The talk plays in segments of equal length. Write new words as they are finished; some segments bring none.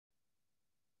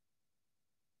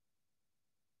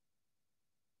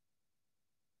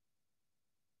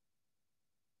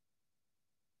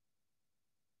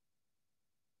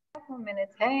Couple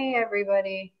minutes. Hey,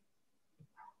 everybody.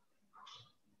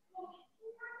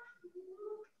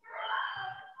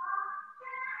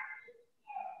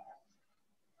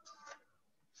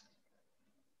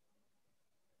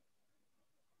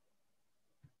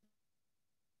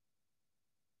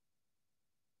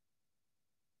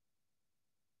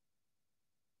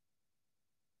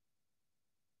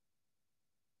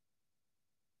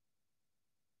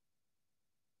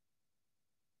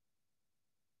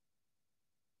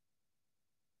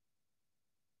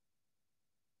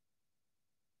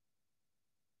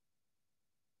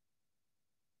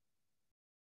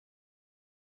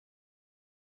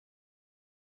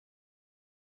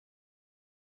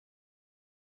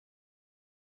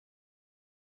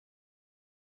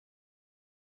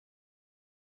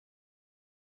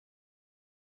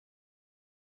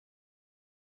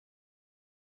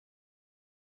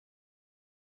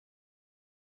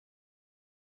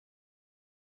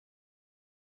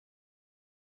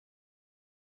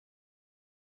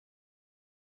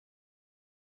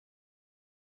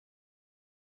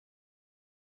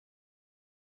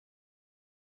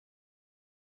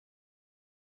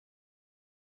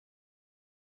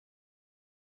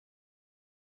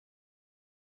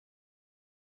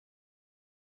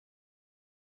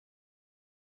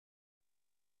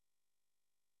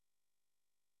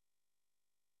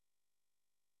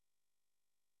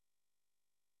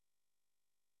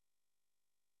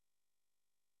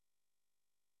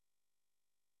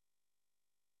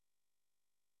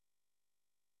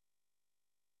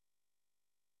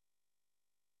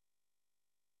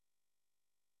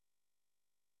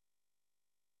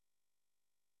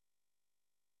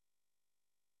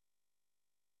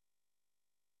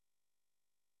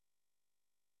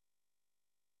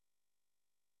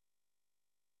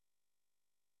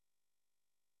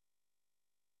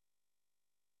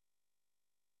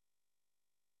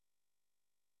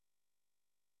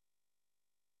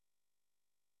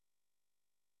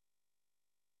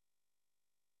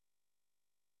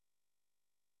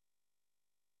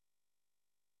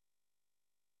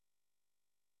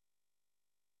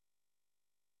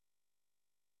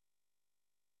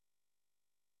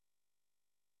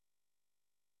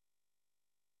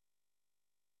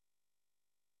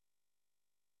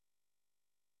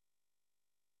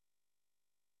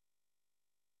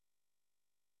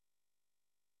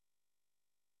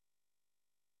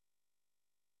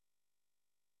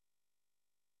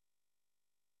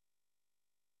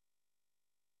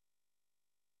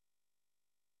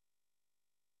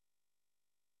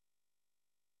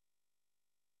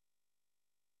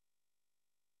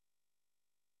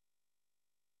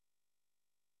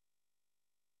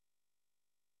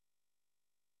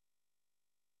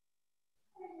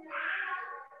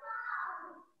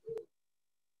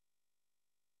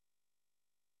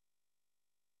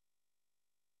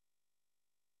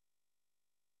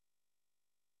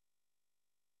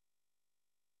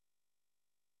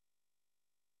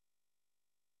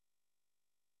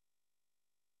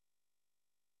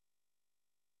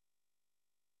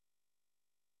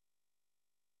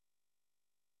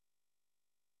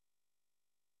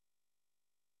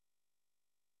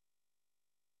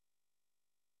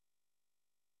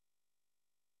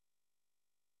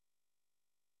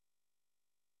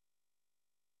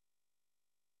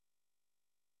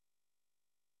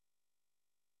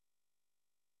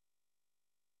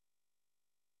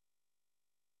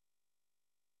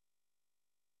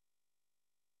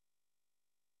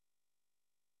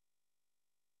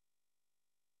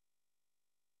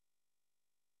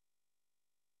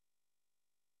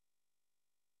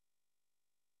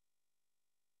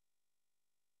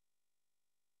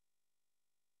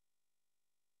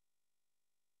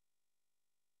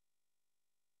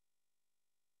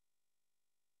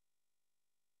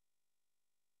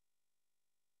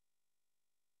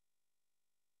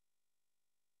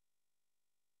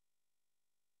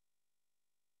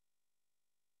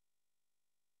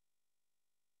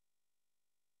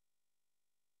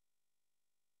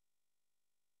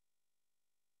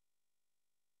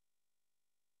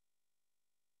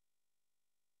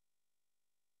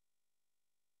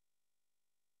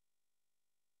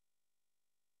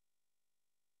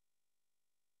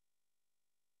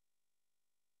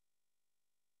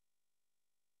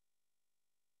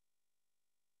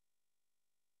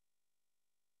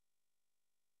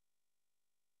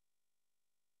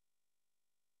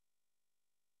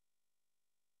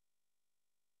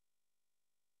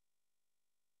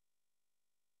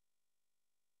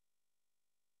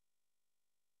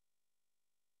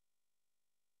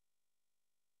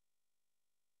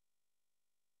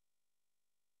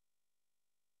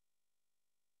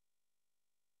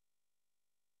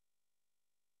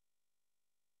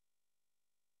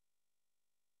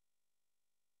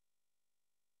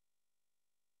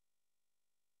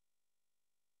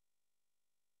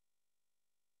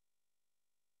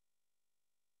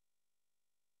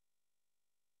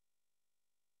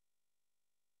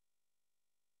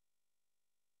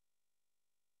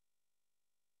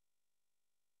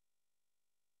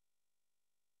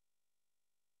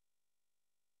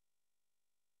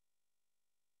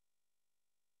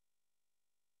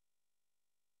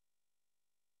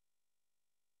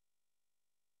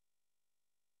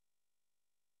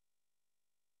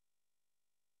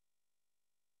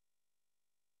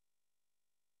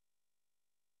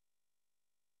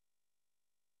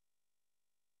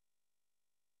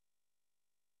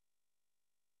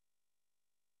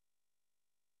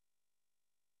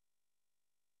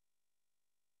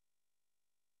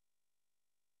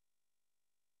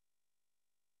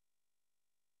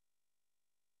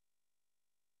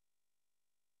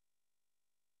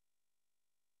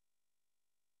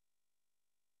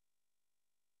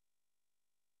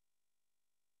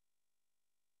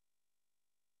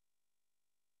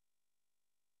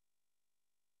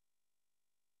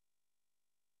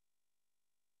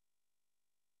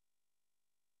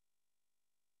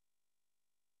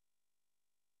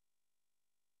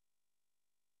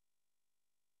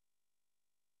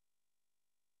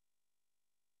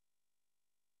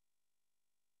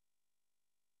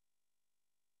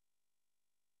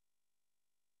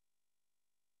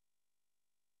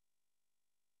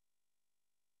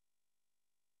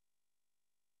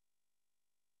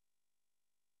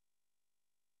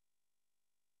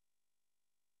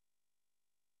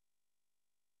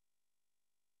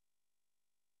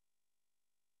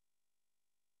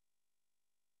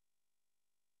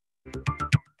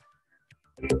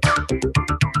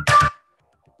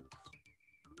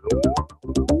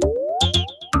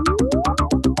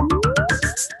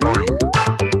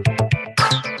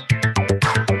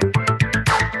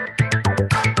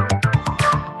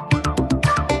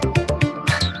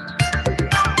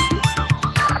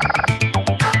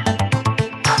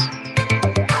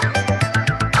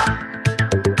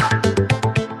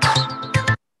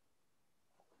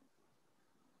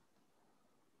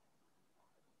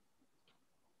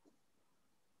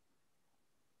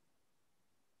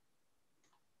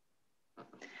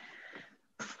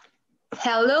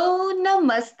 Hello,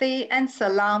 namaste, and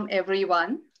salam,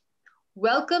 everyone.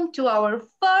 Welcome to our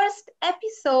first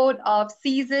episode of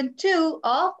season 2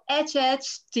 of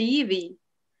HHTV.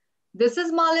 This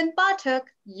is Malin Pathak,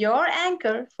 your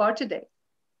anchor for today.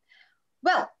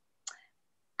 Well,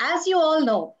 as you all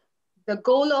know, the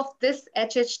goal of this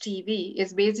HHTV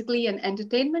is basically an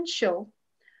entertainment show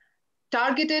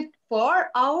targeted for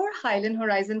our Highland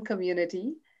Horizon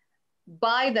community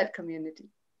by that community.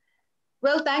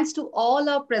 Well, thanks to all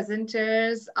our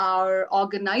presenters, our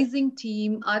organizing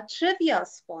team, our trivia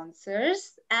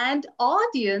sponsors, and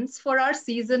audience for our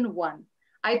season 1.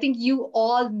 I think you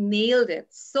all nailed it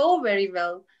so very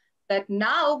well that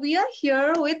now we are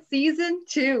here with season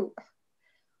 2.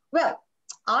 Well,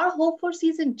 our hope for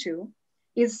season 2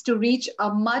 is to reach a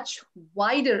much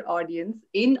wider audience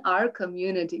in our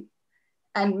community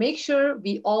and make sure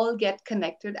we all get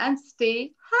connected and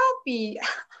stay happy.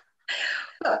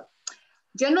 Well,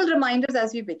 general reminders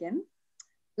as we begin.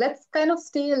 Let's kind of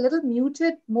stay a little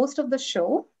muted most of the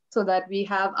show so that we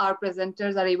have our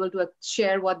presenters are able to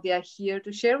share what they are here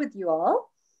to share with you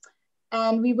all.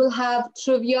 And we will have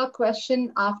trivia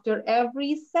question after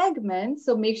every segment.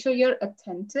 So make sure you're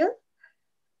attentive.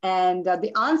 And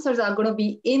the answers are going to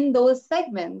be in those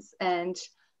segments. And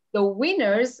the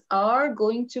winners are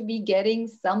going to be getting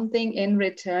something in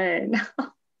return.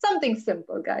 Something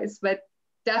simple, guys, but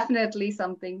definitely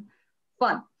something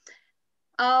fun.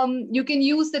 You can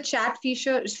use the chat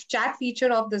feature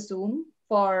of the Zoom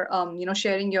for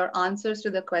sharing your answers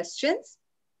to the questions.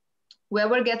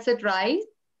 Whoever gets it right,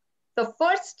 the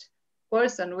first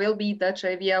person will be the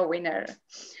trivia winner.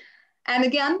 And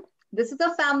again, this is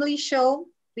a family show.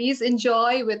 Please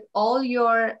enjoy with all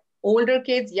your older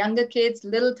kids, younger kids,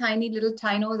 little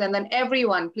tinos, and then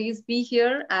everyone, please be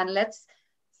here and let's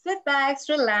sit back,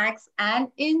 relax, and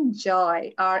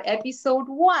enjoy our episode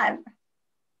 1.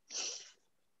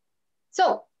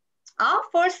 So our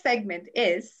first segment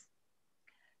is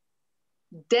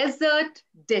dessert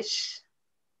dish.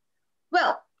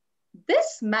 Well,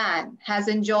 this man has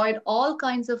enjoyed all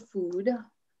kinds of food,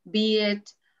 be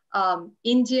it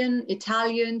Indian,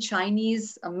 Italian,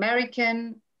 Chinese,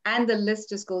 American, and the list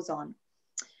just goes on.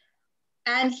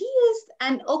 And he is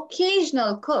an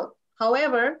occasional cook.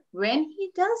 However, when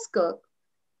he does cook,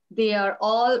 they are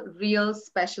all real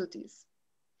specialties.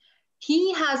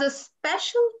 He has a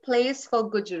special place for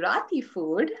Gujarati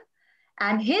food,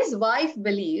 and his wife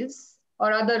believes, or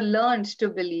rather learned to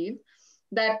believe,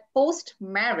 that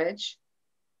post-marriage,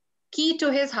 key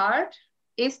to his heart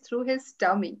is through his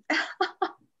tummy.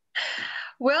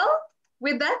 Well,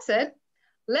 with that said,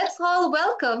 let's all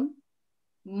welcome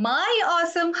my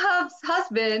awesome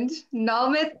husband,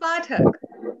 Namit Pathak.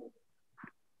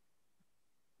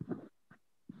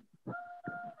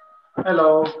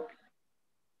 Hello.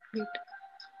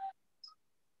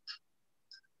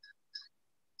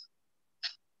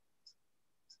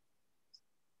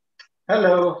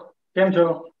 Hello,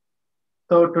 Kemjo.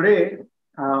 So today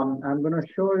I'm going to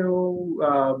show you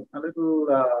a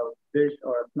little dish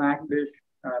or a snack dish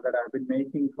that I've been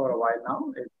making for a while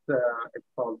now. It's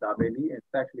called dabeli.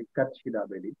 It's actually Kutchi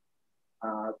dabeli.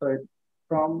 So it's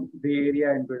from the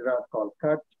area in Gujarat called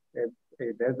Kutch. It's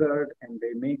a dessert, and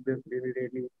they make this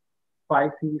really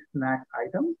spicy snack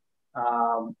item.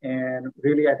 And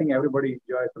really, I think everybody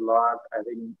enjoys a lot. I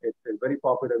think it's very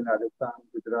popular in Rajasthan,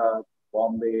 Gujarat,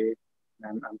 Bombay,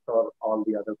 and I'm sure all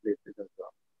the other places as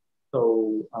well.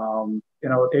 So,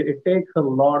 it takes a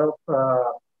lot of,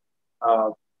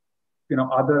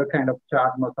 other kind of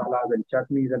chaat masalas and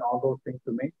chutneys and all those things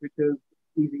to make, which is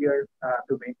easier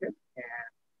to make it. And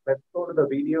let's go to the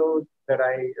videos that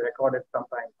I recorded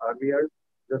sometime earlier,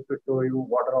 just to show you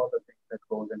what are all the things that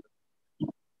goes into it.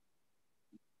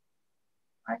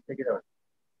 I take it out.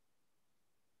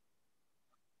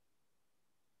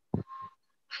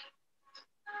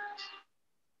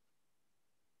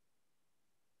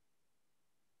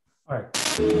 All right.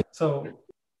 So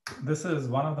this is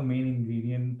one of the main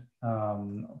ingredient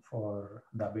for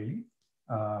dabeli.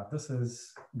 This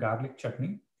is garlic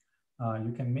chutney.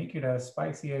 You can make it as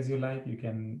spicy as you like. You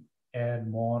can add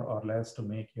more or less to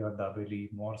make your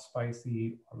dabeli more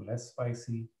spicy or less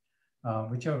spicy,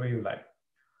 whichever way you like.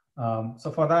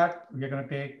 So for that, we're going to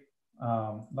take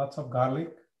lots of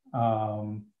garlic.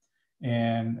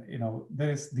 And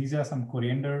these are some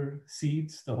coriander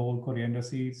seeds, the whole coriander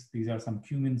seeds. These are some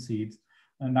cumin seeds.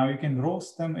 And now you can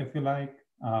roast them if you like,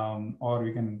 or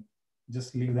you can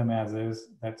just leave them as is.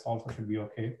 That's also should be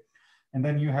okay. And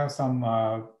then you have some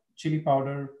chili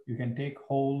powder. You can take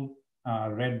whole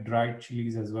red dried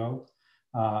chilies as well,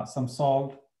 some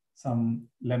salt, some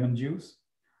lemon juice.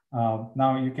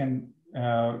 Now you can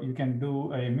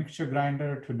do a mixture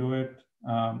grinder to do it.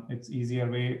 It's easier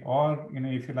way, or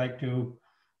if you like to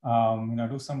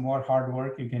do some more hard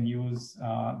work, you can use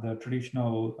the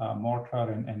traditional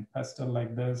mortar and pestle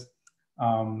like this.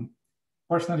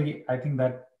 Personally, I think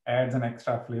that adds an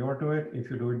extra flavor to it if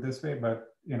you do it this way,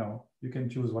 but you can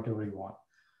choose whatever you want.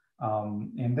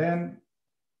 And then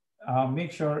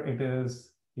make sure it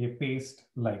is a paste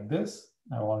like this.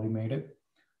 I've already made it.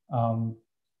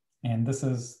 And this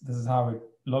is how it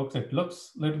looks. It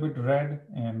looks a little bit red,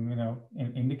 and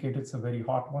indicate it's a very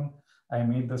hot one. I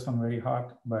made this one very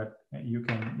hot, but you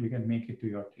can make it to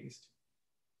your taste.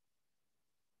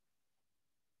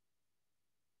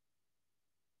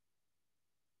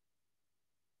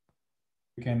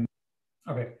 You can.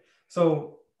 Okay,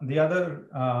 so the other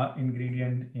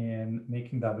ingredient in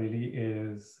making dabeli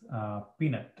is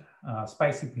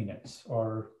spicy peanuts,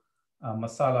 or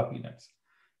masala peanuts.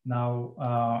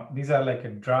 Now, these are like a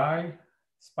dry,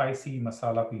 spicy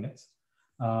masala peanuts.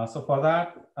 So for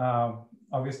that,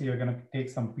 obviously, you're going to take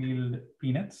some peeled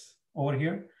peanuts over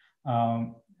here,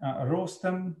 roast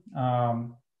them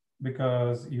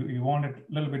because you want it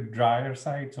a little bit drier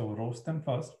side, so roast them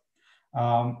first.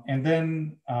 And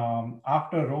then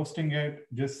after roasting it,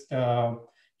 just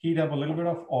heat up a little bit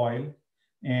of oil.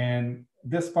 And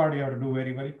this part you have to do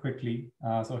very, very quickly.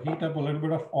 So heat up a little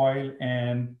bit of oil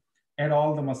and add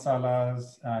all the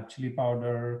masalas, chili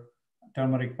powder,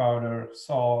 turmeric powder,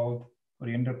 salt,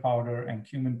 coriander powder, and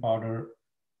cumin powder.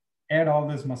 Add all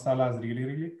these masalas really,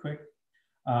 really quick.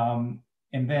 And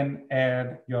then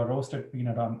add your roasted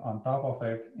peanut on top of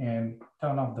it and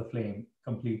turn off the flame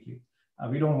completely.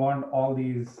 We don't want all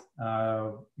these,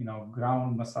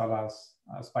 ground masalas,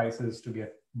 spices to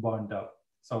get burned up.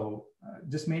 So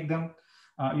just make them.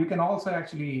 You can also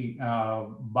actually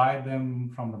buy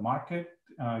them from the market.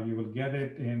 You will get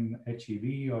it in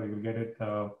HEV, or you will get it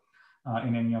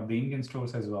in any of the Indian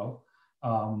stores as well.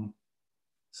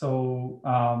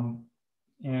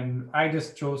 And I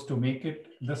just chose to make it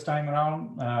this time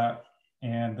around,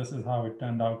 and this is how it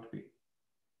turned out to be.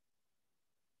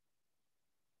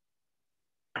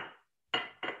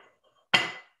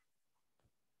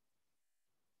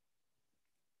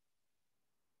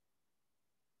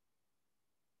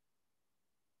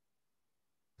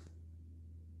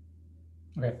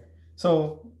 Okay,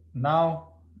 so now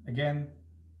again,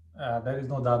 there is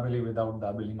no dabeli without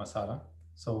dabeli masala.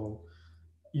 So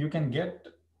you can get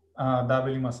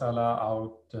dabeli masala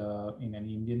out in an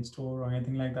Indian store or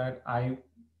anything like that. I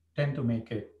tend to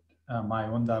make it my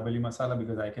own dabeli masala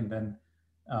because I can then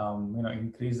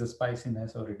increase the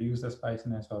spiciness or reduce the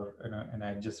spiciness, or and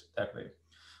adjust that way.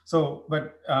 So,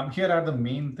 but here are the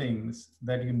main things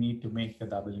that you need to make the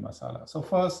dabeli masala. So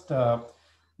first,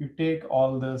 you take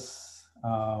all this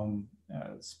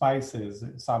spices,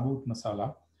 sabut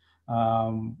masala.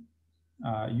 Um,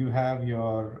 you have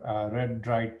your red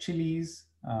dried chilies,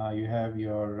 you have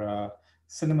your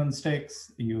cinnamon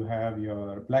sticks, you have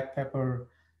your black pepper,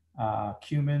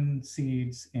 cumin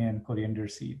seeds, and coriander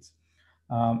seeds.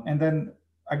 And then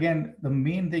again, the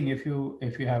main thing, if you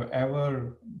have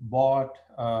ever bought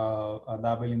a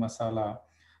dabeli masala,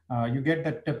 you get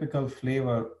that typical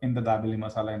flavor in the dabeli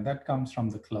masala, and that comes from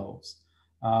the cloves.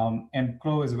 And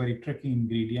clove is a very tricky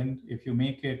ingredient. If you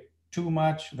make it too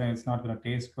much, then it's not going to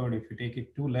taste good. If you take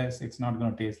it too less, it's not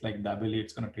going to taste like dabeli.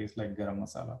 It's going to taste like garam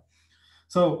masala.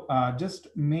 So just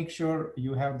make sure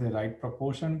you have the right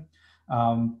proportion.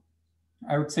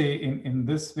 I would say in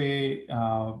this way,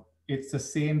 it's the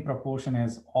same proportion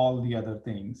as all the other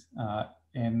things.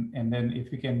 And then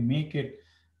if you can make it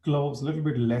cloves a little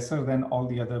bit lesser than all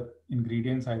the other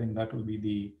ingredients, I think that will be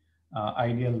the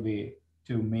ideal way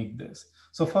to make this.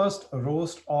 So first,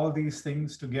 roast all these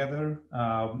things together.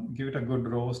 Give it a good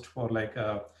roast for like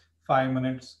 5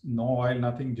 minutes, no oil,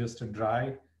 nothing, just a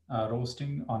dry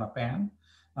roasting on a pan.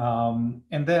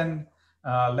 And then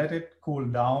let it cool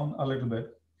down a little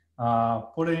bit.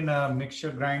 Put it in a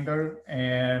mixture grinder,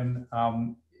 and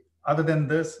other than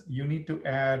this, you need to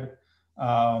add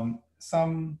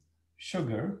some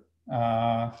sugar.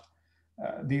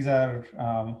 these are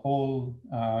whole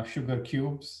sugar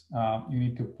cubes you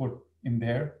need to put in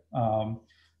there.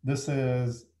 This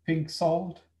is pink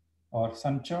salt or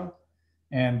sancha,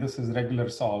 and this is regular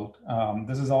salt.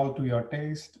 This is all to your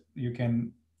taste. You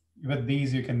can, with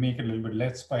these, you can make it a little bit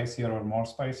less spicier or more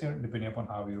spicier, depending upon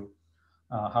how you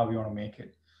want to make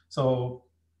it. So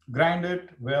grind it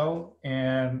well,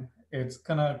 and it's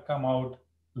gonna come out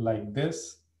like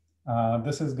this.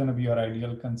 This is gonna be your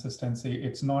ideal consistency.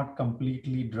 It's not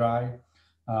completely dry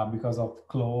because of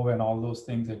clove and all those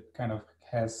things. It kind of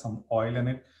has some oil in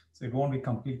it, so it won't be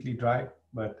completely dry,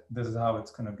 but this is how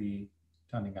it's gonna be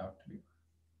turning out to be.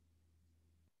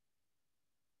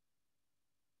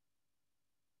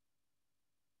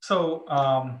 So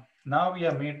now we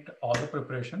have made all the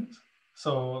preparations.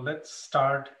 So let's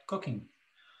start cooking.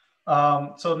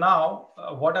 So now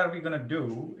what are we going to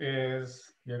do is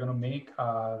we're going to make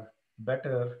our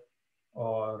batter,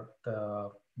 or the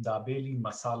dabeli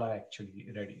masala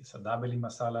actually ready. So dabeli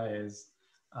masala is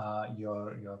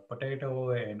your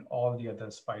potato and all the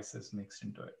other spices mixed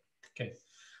into it. Okay.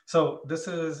 So this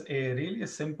is a really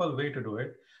simple way to do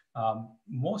it.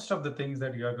 Most of the things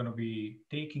that you are going to be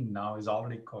taking now is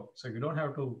already cooked. So you don't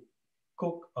have to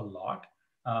cook a lot.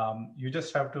 You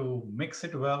just have to mix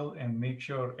it well and make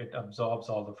sure it absorbs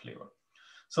all the flavor.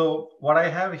 So what I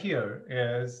have here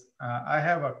is I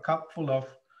have a cup full of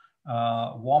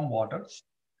warm water.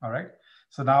 All right.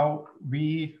 So now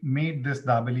we made this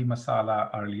dabeli masala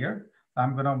earlier.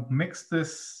 I'm going to mix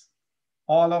this,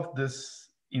 all of this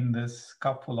in this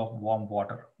cup full of warm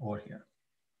water over here.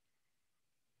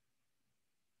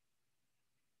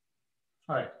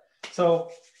 All right. So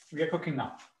we are cooking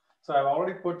now. So I've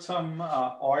already put some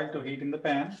oil to heat in the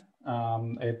pan.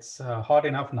 It's hot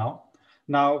enough now.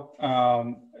 Now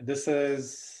this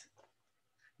is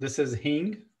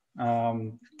hing.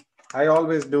 I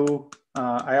always do.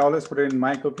 I always put it in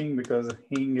my cooking because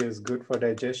hing is good for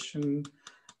digestion,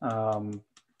 and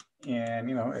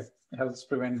it helps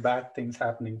prevent bad things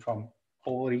happening from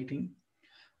overeating.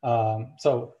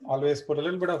 So always put a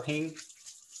little bit of hing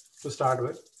to start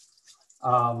with.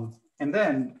 And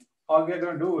then all we're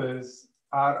going to do is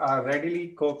our readily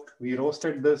cooked, we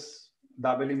roasted this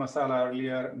dabeli masala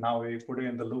earlier. Now we put it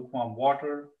in the lukewarm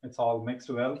water. It's all mixed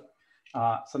well.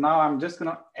 So now I'm just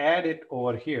going to add it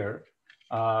over here.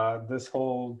 This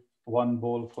whole one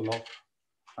bowl full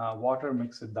of water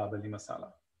mixed with dabeli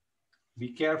masala. Be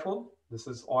careful. This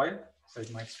is oil, so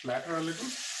it might splatter a little.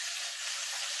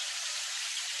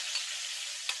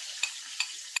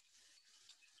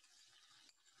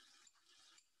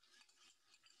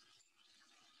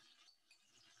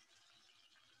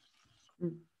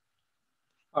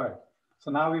 All right,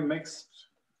 so now we mixed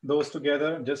those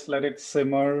together. Just let it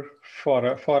simmer for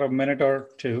a minute or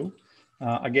two.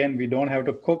 Again, we don't have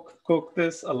to cook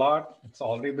this a lot. It's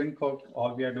already been cooked.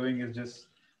 All we are doing is just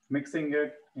mixing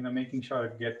it, making sure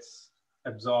it gets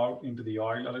absorbed into the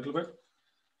oil a little bit.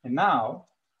 And now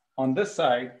on this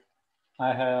side,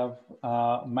 I have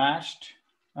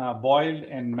boiled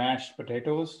and mashed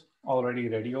potatoes already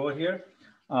ready over here.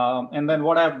 And then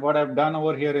what I've done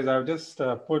over here is I've just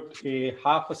put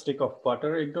half a stick of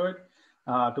butter into it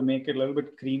to make it a little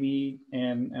bit creamy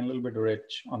and a little bit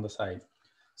rich on the side.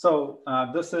 So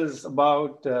this is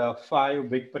about 5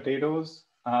 big potatoes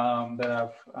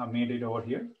that I've made it over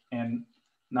here. And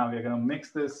now we're going to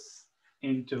mix this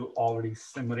into already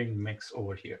simmering mix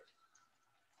over here.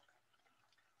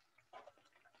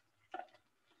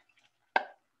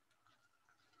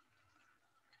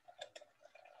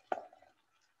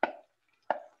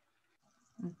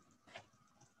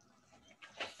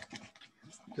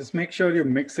 Just make sure you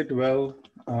mix it well.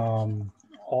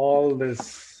 All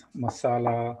this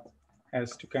masala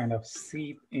has to kind of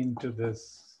seep into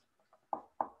this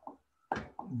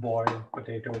boiled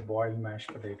mashed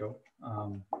potato.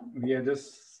 We are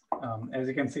just, as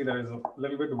you can see, there is a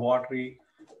little bit watery.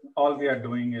 All we are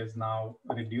doing is now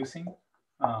reducing.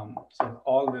 So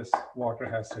all this water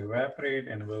has to evaporate,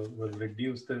 and we'll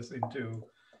reduce this into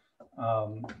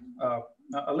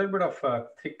a little bit of a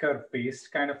thicker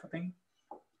paste kind of a thing.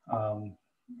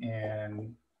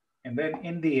 And then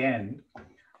in the end,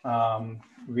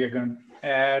 we are going to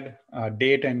add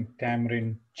date and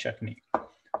tamarind chutney,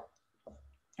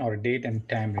 or date and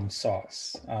tamarind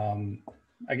sauce.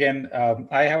 Again,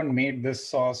 I haven't made this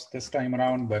sauce this time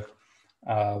around, but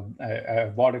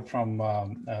I bought it from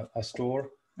a store.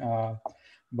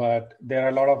 But there are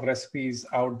a lot of recipes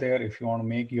out there if you want to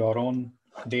make your own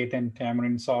date and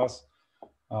tamarind sauce.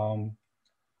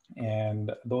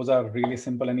 And those are really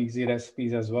simple and easy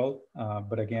recipes as well.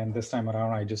 But again, this time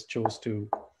around, I just chose to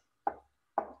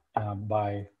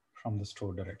buy from the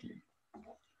store directly.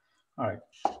 All right.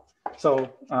 So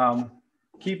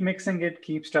keep mixing it,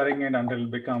 keep stirring it until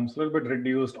it becomes a little bit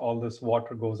reduced. All this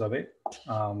water goes away,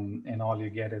 and all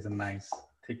you get is a nice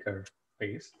thicker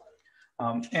paste.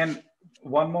 And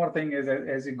one more thing is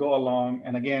as you go along,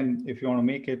 and again, if you want to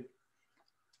make it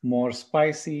more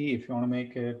spicy, if you want to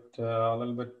make it a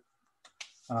little bit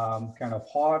kind of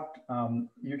hot,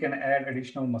 you can add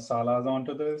additional masalas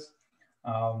onto this.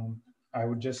 I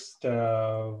would just,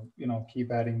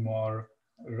 keep adding more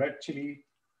red chili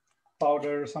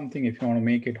powder or something if you want to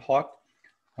make it hot,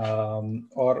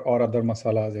 or other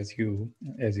masalas as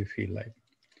you feel like.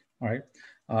 All right.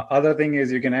 Other thing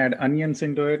is you can add onions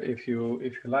into it if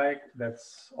you like.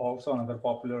 That's also another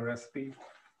popular recipe.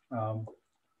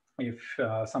 If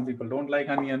some people don't like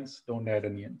onions, don't add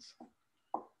onions.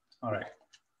 All right.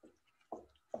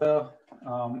 So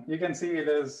you can see it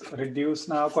is reduced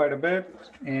now quite a bit,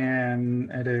 and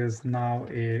it is now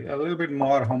a little bit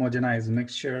more homogenized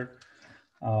mixture.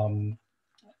 And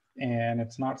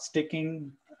it's not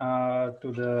sticking to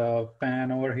the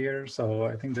pan over here. So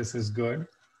I think this is good.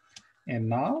 And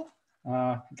now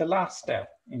the last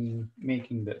step in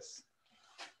making this.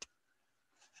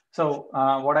 So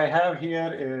what I have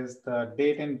here is the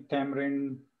date and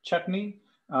tamarind chutney.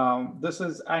 This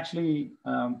is actually,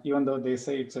 even though they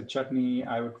say it's a chutney,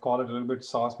 I would call it a little bit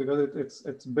sauce because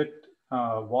it's a bit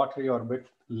watery or a bit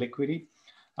liquidy.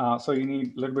 So you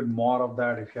need a little bit more of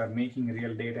that. If you are making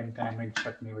real date and tamarind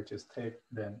chutney, which is thick,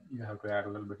 then you have to add a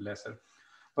little bit lesser.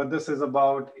 But this is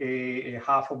about a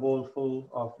half a bowl full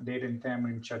of date and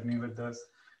tamarind chutney with this.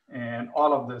 And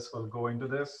all of this will go into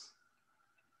this.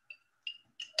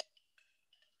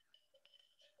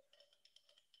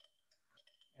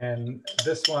 And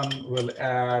this one will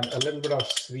add a little bit of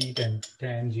sweet and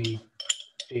tangy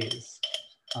taste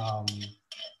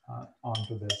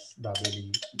onto this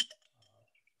dabeli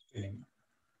filling.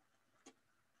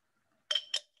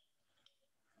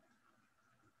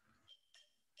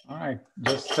 All right,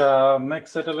 just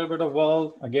mix it a little bit of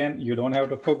well. Again, you don't have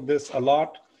to cook this a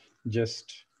lot.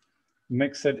 Just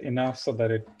mix it enough so that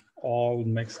it all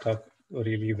mixed up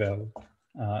really well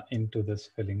into this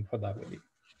filling for dabeli.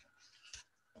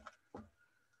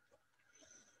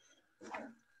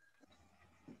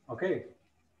 Okay,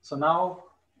 so now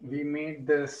we made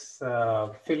this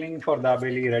filling for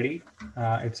dabeli ready.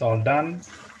 It's all done.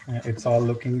 It's all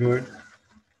looking good.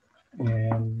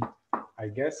 And I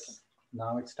guess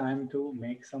now it's time to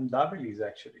make some dabelis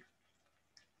actually.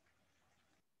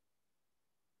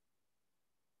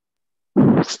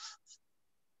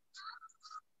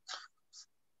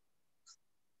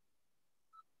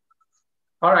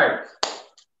 All right.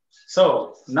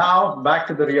 So now back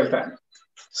to the real time.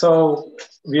 So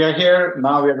we are here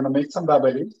now. We are going to make some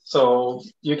dabeli. So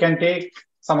you can take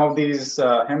some of these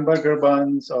hamburger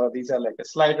buns, or these are like a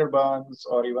slider buns,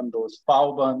 or even those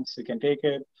pav buns. You can take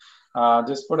it.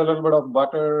 Just put a little bit of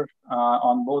butter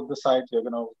on both the sides. You're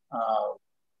going to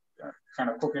kind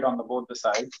of cook it on both the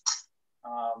sides.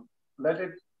 Let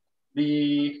it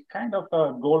be kind of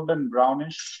a golden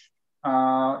brownish.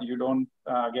 You don't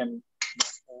again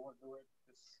overdo it.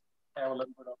 Just have a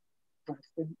little bit of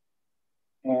toasting.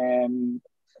 And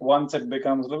once it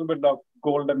becomes a little bit of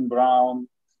golden brown,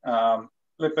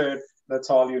 flip it.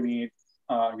 That's all you need.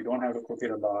 You don't have to cook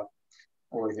it a lot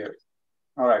over here.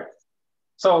 All right.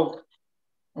 So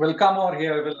we'll come over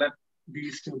here. We'll let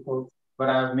these two cook. But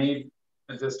I've made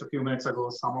just a few minutes ago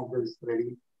some of this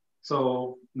ready.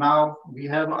 So now we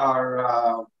have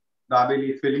our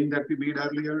dabeli filling that we made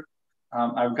earlier.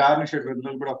 I've garnished it with a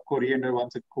little bit of coriander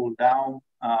once it cooled down.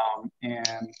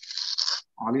 And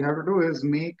all you have to do is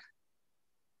make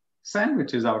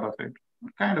sandwiches out of it,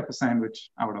 kind of a sandwich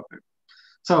out of it.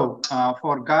 So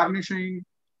for garnishing,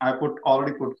 I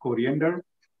already put coriander.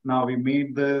 Now we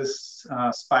made this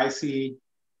spicy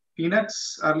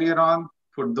peanuts earlier on.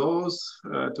 Put those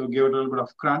to give it a little bit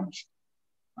of crunch.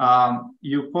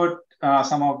 You put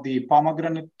some of the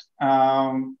pomegranate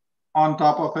on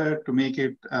top of it to make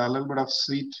it a little bit of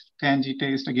sweet, tangy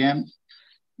taste again.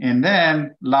 And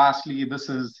then lastly, this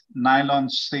is nylon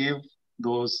save,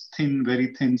 those thin,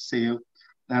 very thin save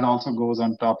that also goes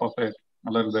on top of it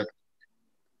a little bit.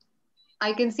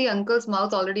 I can see Uncle's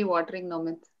mouth already watering,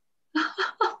 Nomit.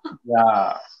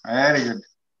 Yeah, very good.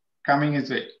 Coming his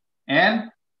way.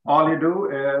 And all you do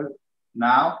is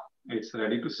now it's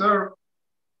ready to serve.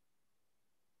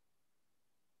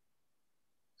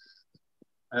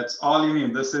 That's all you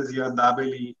need. This is your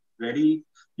dabeli ready.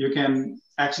 You can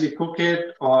actually cook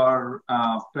it or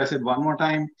press it one more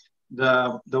time.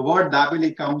 The word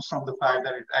dabeli comes from the fact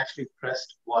that it's actually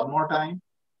pressed one more time.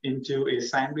 into a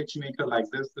sandwich maker like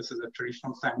this. This is a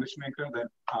traditional sandwich maker that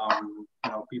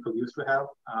people used to have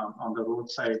on the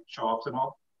roadside shops and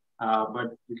all.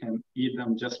 But you can eat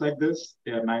them just like this.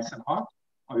 They are nice and hot,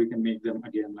 or you can make them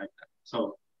again like that.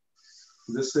 So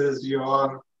this is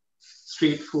your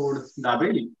street food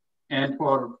dabeli. And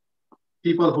for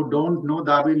people who don't know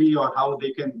dabeli or how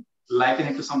they can liken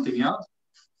it to something else,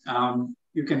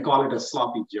 you can call it a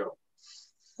sloppy Joe.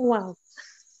 Wow.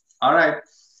 All right.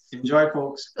 Enjoy,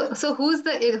 folks. So who's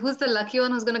the lucky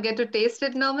one who's gonna get to taste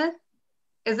it, Nomit?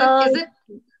 Is Uh, it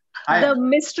the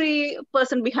mystery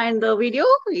person behind the video,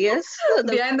 yes.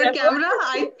 behind the camera?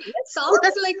 Sounds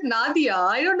like Nadia.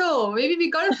 I don't know. Maybe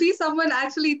we gotta see someone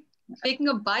actually taking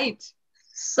a bite.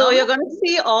 So you're gonna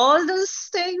see all those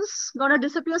things gonna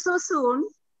disappear so soon,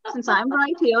 since I'm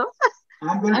right here.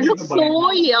 And looks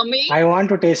so yummy. I want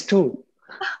to taste too.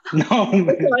 No.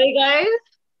 Sorry, guys.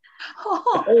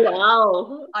 Oh,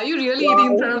 wow. Are you really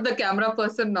eating in front of the camera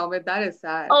person, Nomit? That is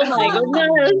sad. Oh my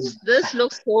goodness. This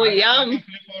looks so yum.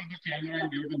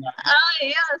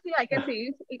 Yeah, see, I can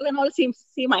see. You can all see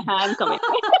my hand coming.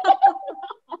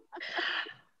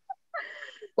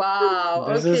 Wow.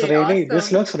 This okay, is really, awesome.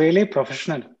 this looks really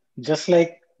professional, just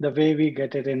like the way we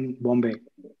get it in Bombay.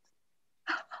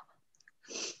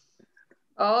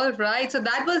 All right. So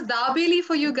that was dabeli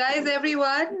for you guys,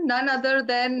 everyone. None other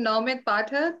than Nomit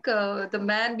Pathak, the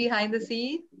man behind the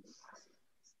scene.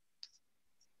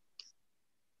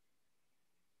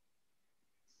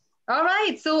 All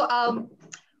right. So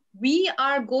we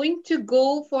are going to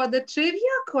go for the trivia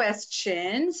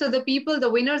question. So the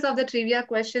winners of the trivia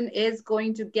question is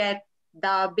going to get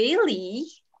dabeli,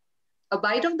 a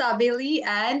bite of dabeli,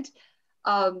 and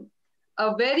a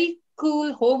very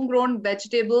cool homegrown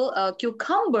vegetable,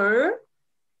 cucumber,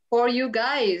 for you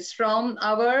guys from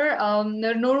our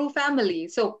Noru family.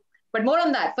 So, but more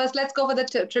on that. First, let's go for the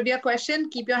trivia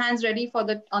question. Keep your hands ready for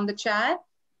on the chat.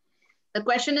 The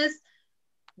question is,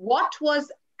 what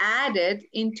was added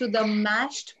into the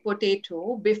mashed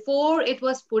potato before it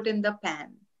was put in the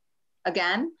pan?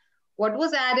 Again, what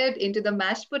was added into the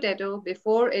mashed potato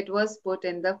before it was put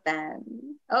in the pan?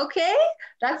 Okay,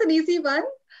 that's an easy one.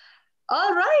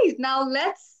 All right, now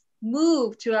let's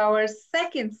move to our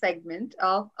second segment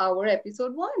of our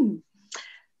episode 1,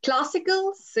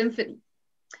 Classical Symphony.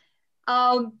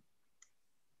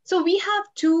 So we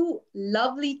have 2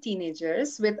 lovely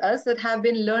teenagers with us that have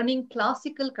been learning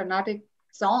classical Carnatic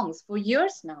songs for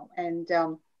years now, and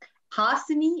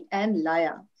Hasini and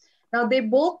Laya. Now they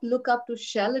both look up to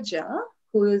Shailaja,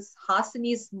 who is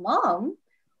Hasini's mom,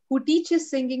 who teaches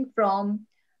singing from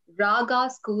Raga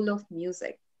School of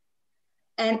Music.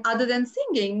 And other than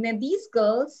singing, these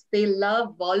girls, they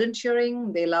love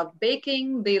volunteering, they love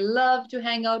baking, they love to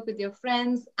hang out with your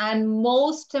friends, and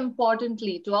most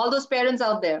importantly, to all those parents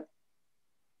out there,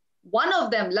 one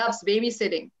of them loves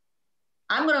babysitting.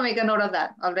 I'm going to make a note of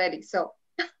that already. So,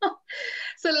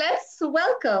 so let's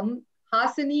welcome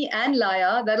Hasini and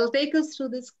Laya that'll take us through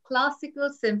this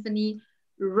classical symphony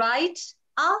right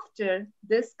after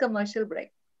this commercial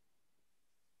break.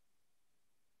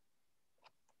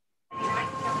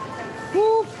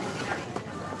 Whoop.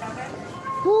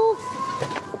 Whoop.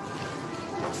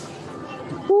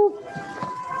 Whoop.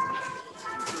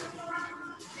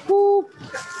 Whoop.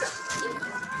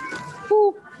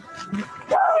 Whoop.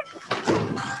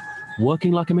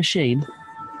 Working like a machine?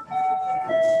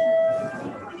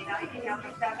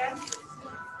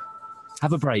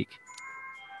 Have a break.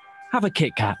 Have a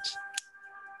Kit Kat.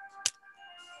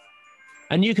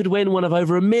 And you could win one of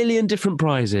over 1 million different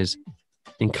prizes,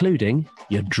 including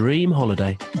your dream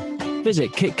holiday.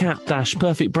 Visit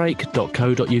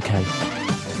kitkat-perfectbreak.co.uk.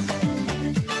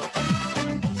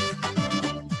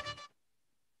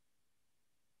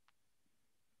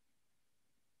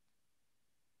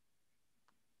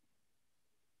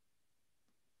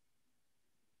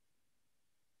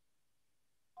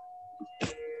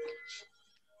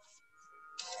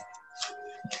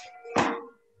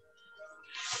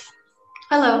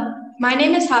 Hello, my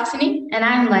name is Hasini. And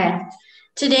I'm Laya.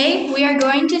 Today we are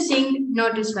going to sing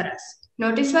Notiswaras.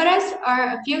 Notiswaras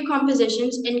are a few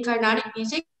compositions in Carnatic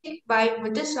music by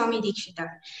Muthuswami Dikshita.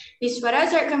 These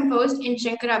swaras are composed in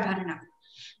Shankarabharanam.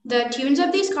 The tunes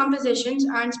of these compositions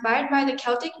are inspired by the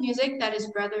Celtic music that his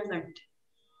brother learned.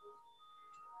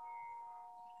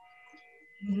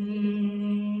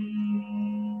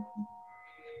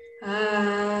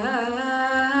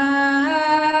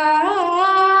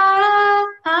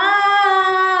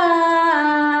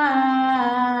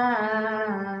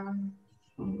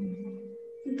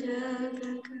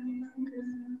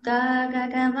 Ga ga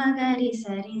ga ma ga ri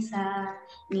sa ri sa,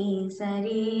 Ni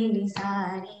sari ni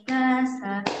sari ga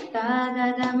sa ga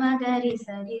ga ma ga ri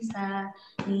sa ni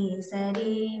sari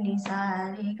ni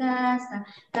sari ga sa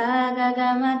ga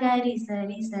ma ga ri ga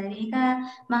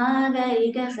ma ga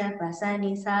sa sa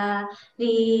ni sa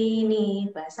ni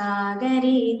pa sa ga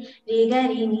ri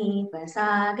ni pa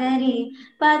sa ga ri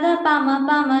pa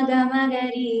ma ga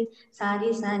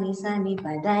sa ni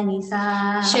pa da ni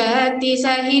sa Shakti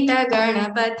Sahita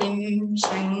Ganapatim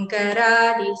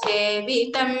Shankaradi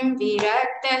Sevitam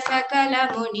Virakta Sakala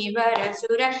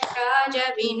Munivarasura Raja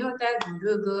Vinuta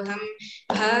Guru Guham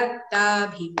Bhakta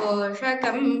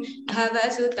Bhiposhakam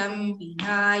Bhavasutam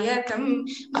Vinayakam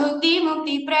Bhukti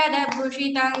Mukti Prada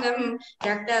Bhushitangam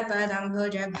Rakta Padam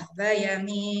Bhoja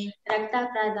Bhavayami Rakta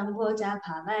Pradam Bhoja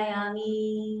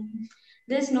Bhavayami.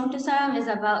 This Notasaram is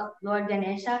about Lord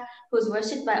Ganesha, who is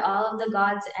worshipped by all of the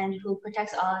gods and who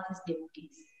protects all of his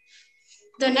devotees.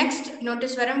 The next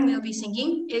Notaswaram we'll be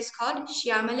singing is called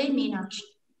Shyamale Meenakshi.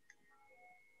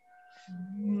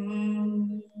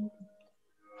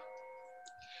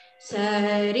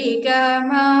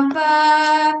 Sarigama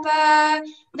papa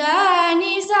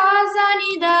dani sa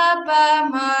ni da pa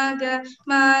maga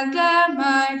maga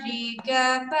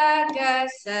mariga paga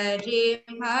sari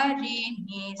mari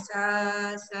ni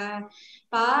sa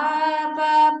pa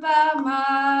pa pa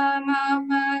ma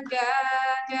ma ga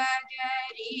ga ga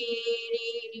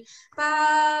ri pa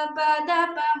pa da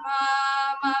pa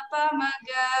ma pa ma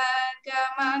ga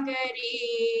ri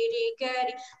ri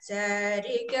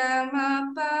sari ga ma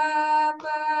pa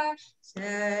pa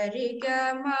sari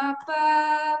ga ma pa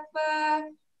pa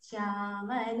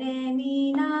Shyamale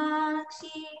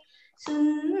Meenakshi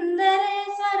Sundare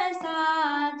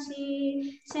Sarasakshi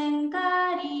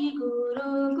Shankari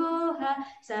Guru Guha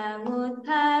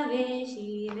Samudbhave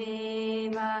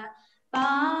Shiveva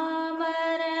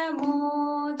Pamara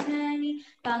Mojani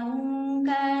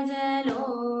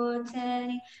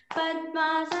Pankajalochani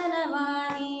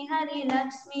Padmasanavani Hari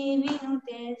Lakshmi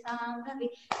Vinute Sambhavi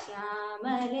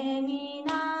Shyamale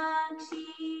Meenakshi.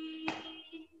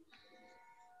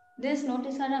 This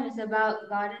Notasaram is about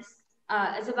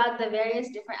is about the various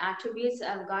different attributes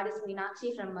of Goddess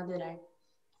Meenakshi from Madurai.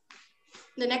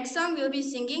 The next song we'll be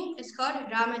singing is called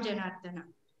Rama Janardana.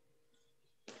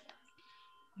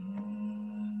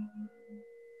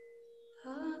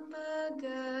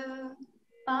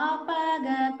 Papa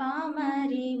ga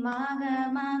pamari maga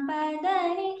ma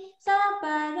padani sa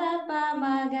ga pa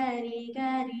magari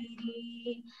gari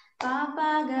ri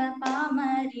Papa ga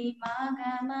pamari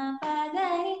maga ma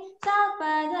padani sa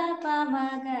ga pa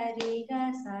magari ga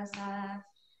sa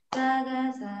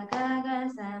ga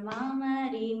sa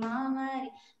mamari ma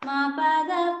pa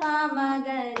ga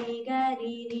magari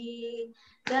gari ri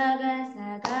ga sa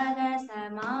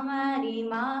mamari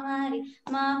ma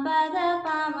pa ga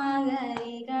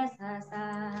magari ga sa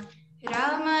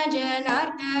Rama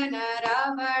Janardana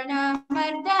Ravana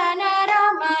Mardana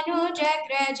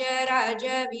Ramanujagraja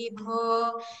Raja Vibho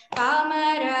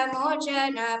Pamara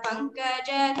Mochana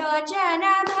Pankaja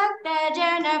Lochana Bhakta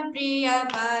Jana Priya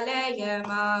Palaya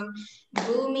Mam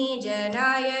Bhumi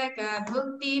Janayaka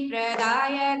Bhukti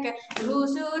Pradayaka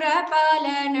Bhusura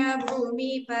Palana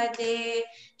Bhumi Pate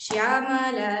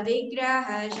Shyamala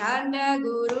Vigraha Shanta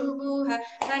Guru Guha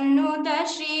Sannuta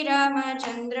Sri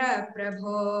Ramachandra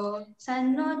Prabho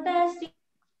Sannuta Sri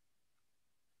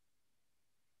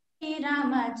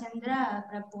Ramachandra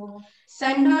Prabho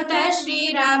Sannuta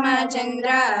Sri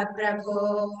Ramachandra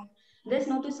Prabho. This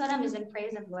Notaswaram is in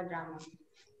praise of Lord Rama.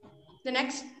 The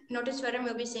next Notaswaram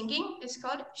we'll be singing is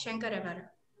called Shankaravara.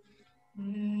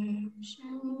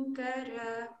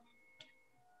 Shankara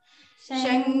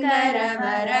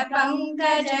Shankaravara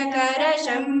Pankajakara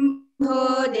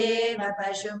Shambho Deva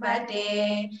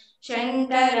Pashupate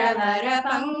Shankaravara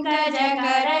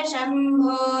Pankajakara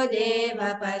Shambho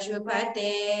Deva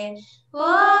Pashupate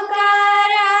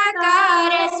Omkara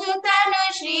Kara Sutanu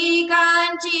Shri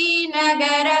Kanchi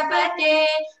Nagarapate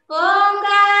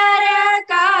Omkara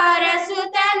Kara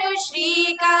Sutanu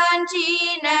Shri Kanchi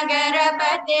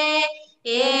Nagarapate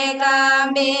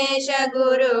Ekambesha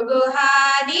Guru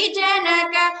Guhadi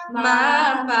Janaka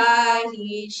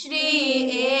Mapahi Shri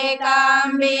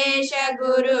Ekambesha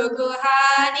Guru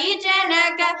Guhadi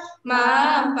Janaka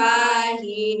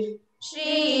Mapahi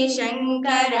Shri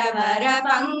Shankaravara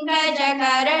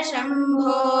Pankajakara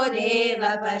Shambho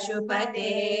Deva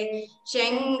Pashupate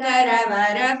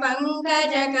Shankaravara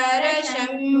Pankajakara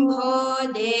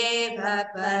Shambho Deva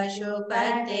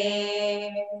Pashupate.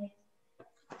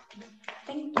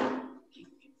 Thank you.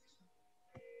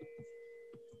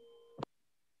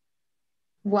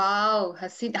 Wow,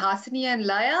 Hasini and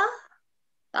Laya,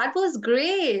 that was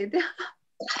great. It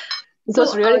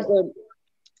was really good.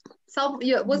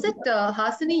 Was it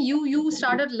Hasini? You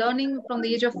started learning from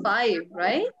the age of 5,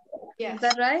 right? Is Yes.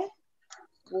 that right?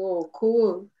 Whoa,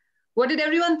 cool. What did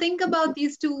everyone think about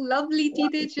these two lovely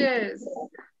teenagers?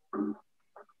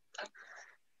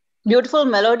 Beautiful,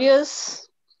 melodious.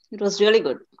 It was really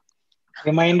good.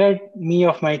 Reminded me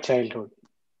of my childhood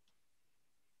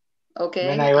when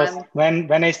Okay, I was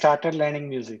when I started learning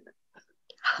music.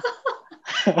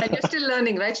 and you're still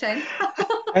learning, right, Shane?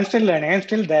 I'm still learning. I'm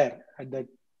still there at that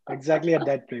exactly at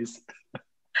that place.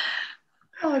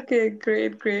 Okay,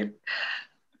 great, great.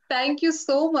 Thank you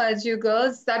so much, you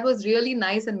girls. That was really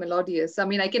nice and melodious. I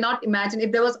mean, I cannot imagine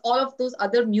if there was all of those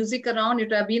other music around, it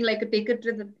would have been like a take it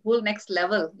to the whole next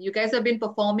level. You guys have been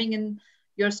performing in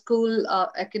your school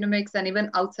academics and even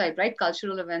outside, right?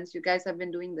 Cultural events. You guys have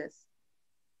been doing this.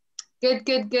 Good,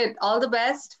 good, good. All the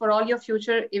best for all your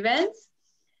future events.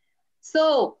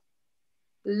 So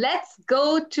let's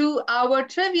go to our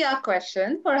trivia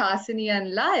question for Hasini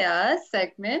and Laya's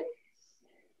segment.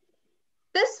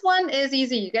 This one is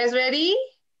easy. You guys ready?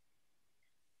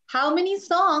 How many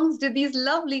songs did these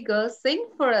lovely girls sing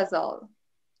for us all?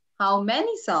 How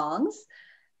many songs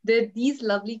did these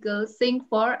lovely girls sing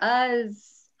for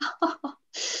us?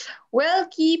 Well,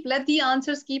 let the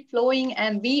answers keep flowing,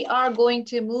 and we are going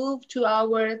to move to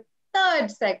our third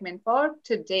segment for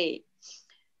today.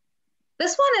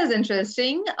 This one is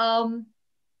interesting.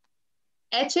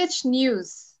 HH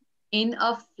News in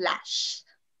a flash.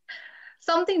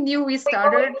 Something new we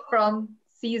started from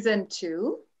season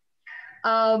 2.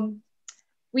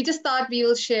 We just thought we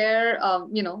will share,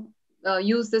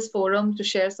 use this forum to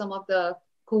share some of the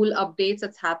cool updates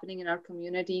that's happening in our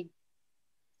community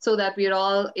so that we're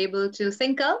all able to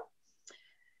sync up.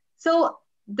 So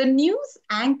the news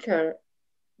anchor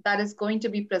that is going to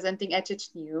be presenting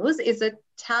HH News is a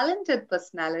talented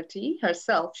personality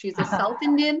herself. She's a South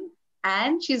Indian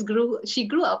and she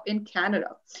grew up in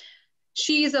Canada.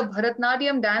 She's a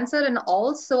Bharatanatyam dancer and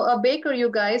also a baker,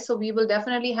 you guys. So we will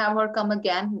definitely have her come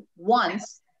again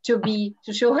once to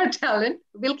show her talent.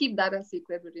 We'll keep that a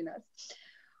secret between us.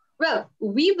 Well,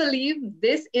 we believe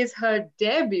this is her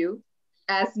debut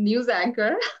as news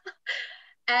anchor.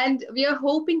 And we are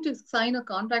hoping to sign a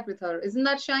contract with her. Isn't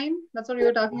that Shine? That's what we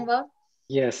were talking about.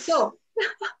 Yes. So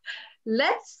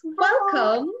let's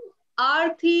welcome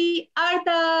Arthi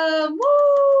Artham.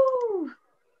 Woo!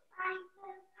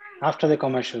 After the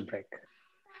commercial break.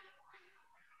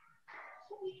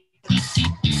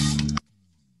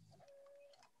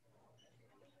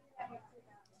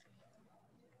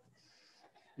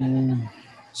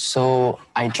 So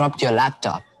I dropped your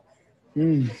laptop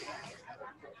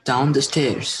down the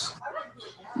stairs.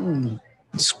 The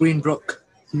screen broke.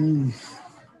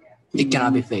 It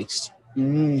cannot be fixed.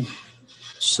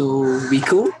 So we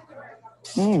cool?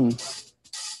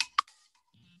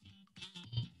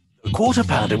 A quarter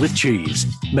pounder with cheese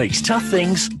makes tough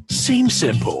things seem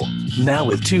simple. Now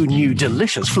with 2 new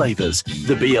delicious flavors,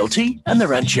 the BLT and the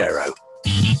Ranchero.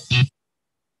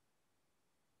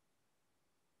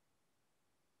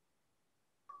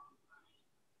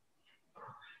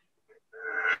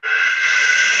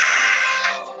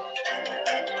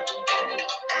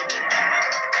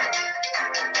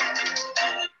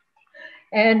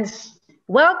 And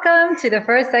welcome to the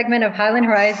first segment of Highland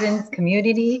Horizons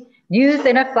Community News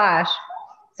in a Flash.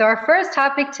 So our first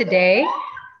topic today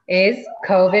is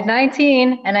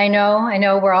COVID-19. And I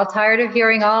know we're all tired of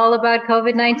hearing all about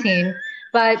COVID-19,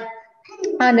 but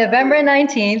on November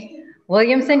 19th,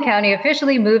 Williamson County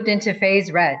officially moved into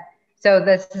phase red. So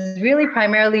this is really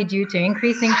primarily due to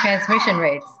increasing transmission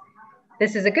rates.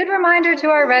 This is a good reminder to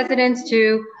our residents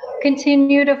to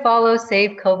continue to follow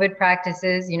safe COVID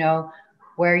practices,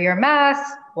 wear your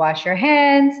mask, wash your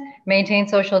hands, maintain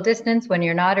social distance when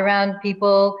you're not around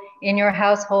people in your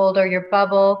household or your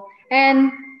bubble,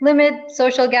 and limit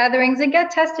social gatherings and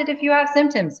get tested if you have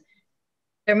symptoms.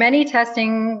 There are many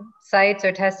testing sites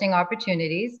or testing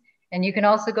opportunities, and you can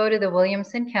also go to the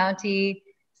Williamson County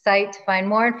site to find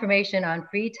more information on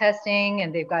free testing,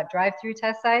 and they've got drive-through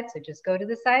test sites, so just go to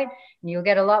the site and you'll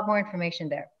get a lot more information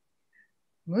there.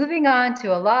 Moving on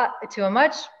to a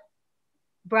much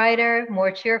brighter, more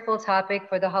cheerful topic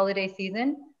for the holiday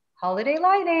season, holiday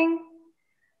lighting.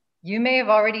 You may have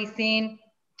already seen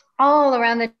all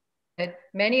around the neighborhood,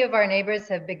 many of our neighbors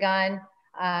have begun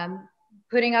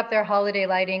putting up their holiday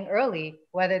lighting early,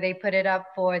 whether they put it up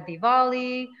for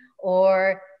Diwali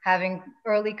or having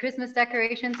early Christmas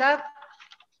decorations up.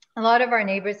 A lot of our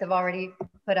neighbors have already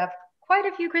put up quite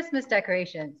a few Christmas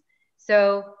decorations.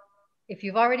 So if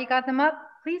you've already got them up,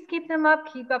 please keep them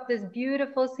up. Keep up this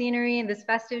beautiful scenery and this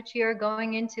festive cheer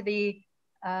going into the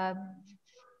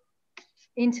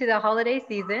holiday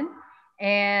season.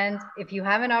 And if you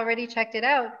haven't already checked it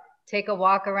out, take a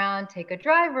walk around, take a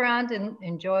drive around, and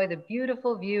enjoy the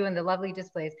beautiful view and the lovely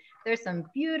displays. There's some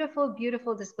beautiful,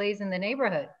 beautiful displays in the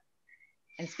neighborhood.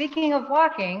 And speaking of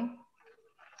walking,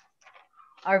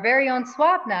 our very own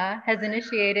Swapna has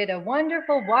initiated a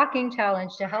wonderful walking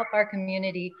challenge to help our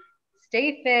community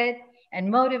stay fit and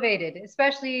motivated,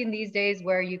 especially in these days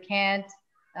where you can't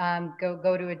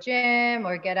go to a gym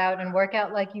or get out and work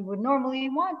out like you would normally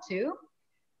want to.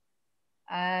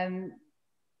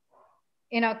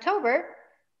 In October,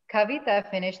 Kavita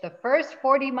finished the first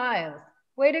 40 miles.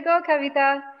 Way to go,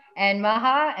 Kavita. And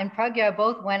Maha and Pragya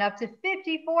both went up to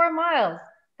 54 miles.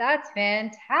 That's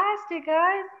fantastic,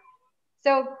 guys.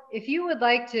 So if you would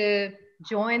like to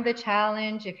join the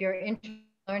challenge, if you're interested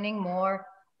in learning more,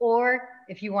 or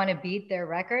if you want to beat their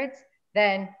records,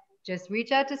 then just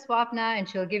reach out to Swapna and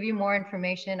she'll give you more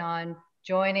information on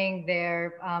joining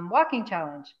their walking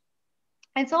challenge.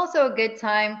 It's also a good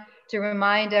time to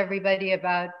remind everybody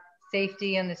about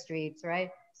safety in the streets, right?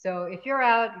 So if you're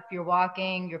out, if you're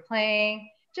walking, you're playing,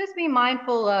 just be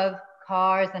mindful of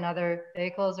cars and other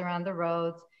vehicles around the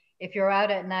roads. If you're out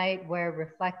at night, wear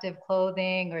reflective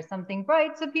clothing or something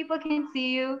bright so people can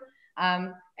see you,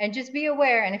 and just be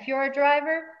aware. And if you're a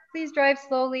driver, please drive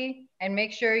slowly and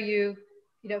make sure you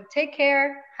take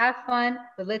care, have fun,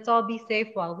 but let's all be safe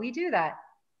while we do that.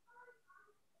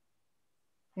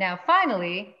 Now,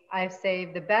 finally, I've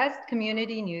saved the best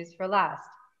community news for last.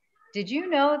 Did you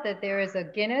know that there is a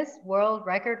Guinness World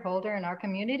Record holder in our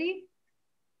community?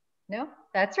 No?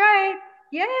 That's right.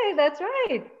 Yay, that's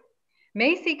right.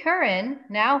 Macy Curran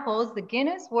now holds the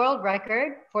Guinness World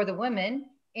Record for the women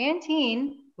and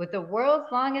teen with the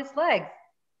world's longest legs.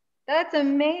 That's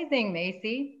amazing,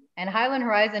 Macy. And Highland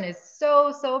Horizon is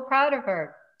so, so proud of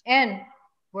her. And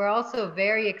we're also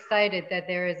very excited that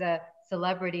there is a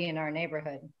celebrity in our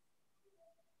neighborhood.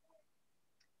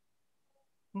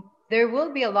 There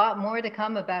will be a lot more to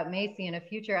come about Macy in a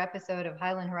future episode of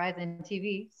Highland Horizon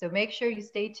TV, so make sure you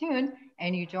stay tuned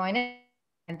and you join in.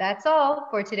 And that's all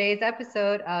for today's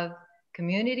episode of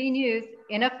Community News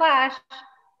in a Flash.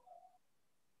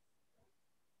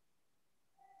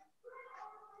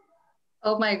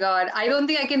 Oh my God, I don't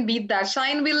think I can beat that.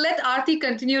 Shine, we'll let Aarti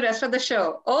continue rest of the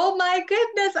show. Oh my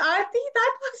goodness, Aarti,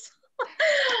 that was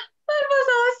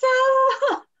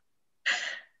awesome.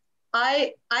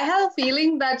 I have a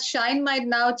feeling that Shine might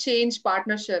now change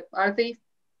partnership, Aarti.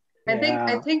 I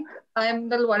think I'm a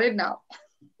little worried now.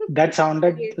 That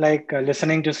sounded like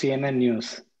listening to CNN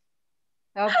news.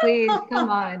 Oh, please, come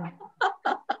on.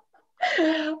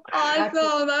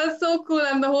 Awesome, that was so cool.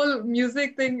 And the whole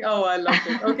music thing, oh, I loved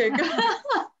it. Okay, good.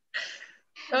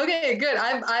 Okay, good.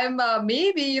 I'm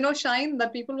maybe, Shine,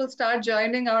 that people will start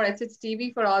joining our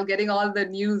HHTV for getting all the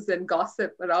news and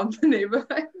gossip around the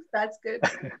neighborhood. That's good.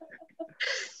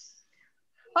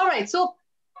 All right, so,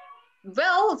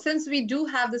 well, since we do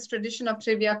have this tradition of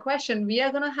trivia question, we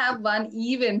are going to have one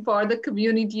even for the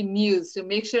community news to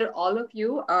make sure all of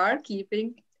you are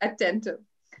keeping attentive.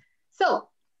 So,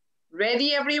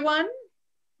 ready, everyone?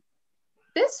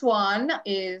 This one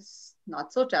is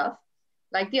not so tough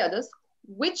like the others.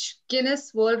 Which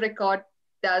Guinness World Record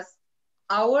does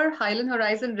our Highland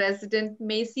Horizon resident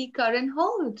Macy Curran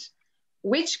hold?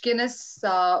 Which Guinness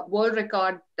World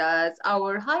Record does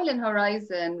our Highland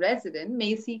Horizon resident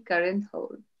Macy Curran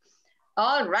hold?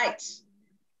 All right.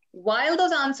 While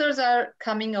those answers are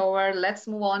coming over, let's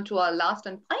move on to our last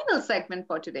and final segment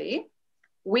for today,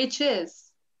 which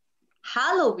is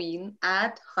Halloween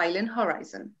at Highland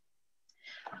Horizon.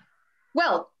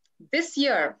 Well, this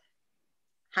year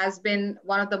has been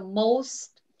one of the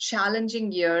most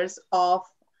challenging years of,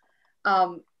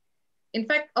 in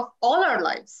fact, of all our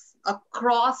lives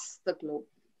across the globe.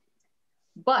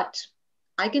 But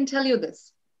I can tell you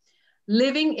this,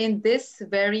 living in this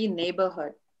very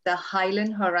neighborhood, the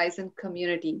Highland Horizon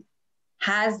community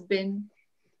has been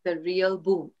the real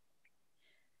boom.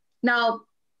 Now,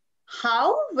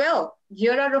 how? Well,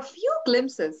 here are a few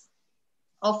glimpses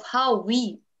of how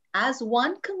we, as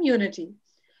one community,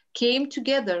 came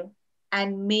together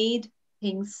and made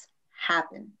things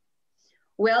happen.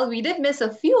 Well, we did miss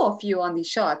a few of you on the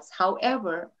shots.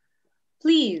 However,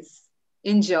 please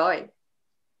enjoy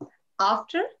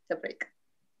after the break.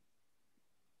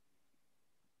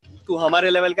 तू हमारे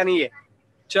level का नहीं है,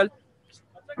 चल।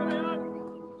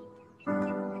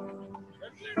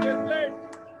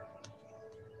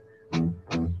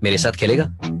 मेरे साथ खेलेगा?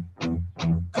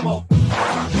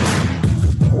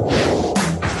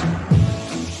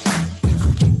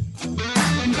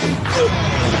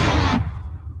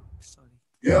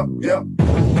 Yep.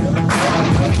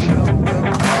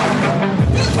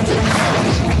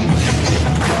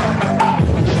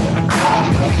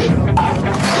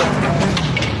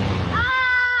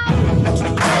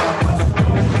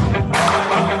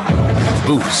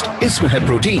 Boost, इसमें है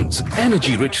प्रोटीन्स,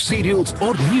 एनर्जी रिच सीरियल्स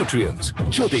और न्यूट्रिएंट्स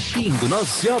जो दे 3 गुना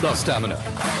ज्यादा स्टैमिना।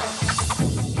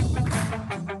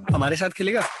 हमारे साथ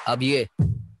खेलेगा? अब ये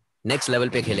नेक्स्ट लेवल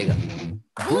पे खेलेगा।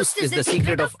 Boost is the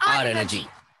secret of our energy.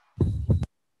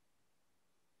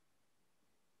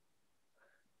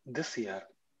 This year,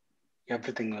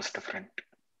 everything was different.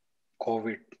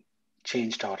 COVID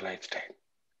changed our lifestyle.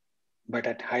 But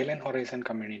at Highland Horizon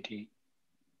community,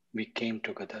 we came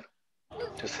together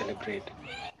to celebrate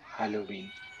Halloween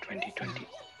 2020.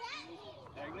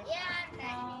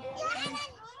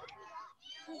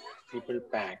 People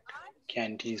packed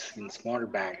candies in small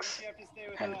bags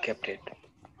and kept it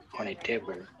on a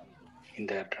table in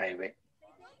their driveway.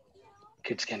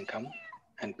 Kids can come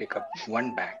and pick up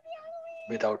one bag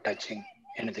without touching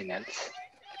anything else.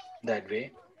 That way,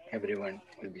 everyone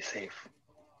will be safe.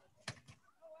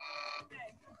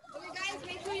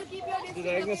 Did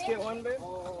Agnes get one, babe?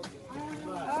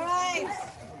 All right.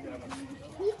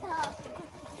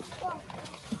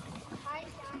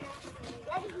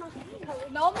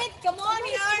 Nomit, come on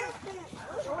here.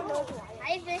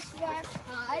 Hi, Vishwa.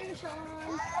 Hi,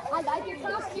 Vishwan. I like your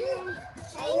costume.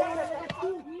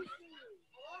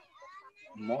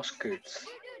 Most kids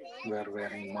were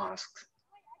wearing masks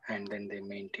and then they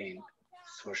maintained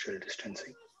social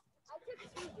distancing.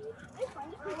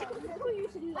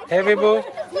 Hey Vibu,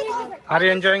 are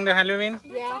you enjoying the Halloween?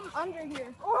 Yeah, under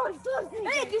here. Oh, it's so good.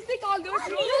 Hey, this thing all goes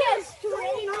through. Yes,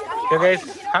 You guys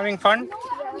having fun?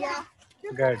 Yeah.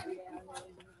 Good.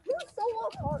 You're so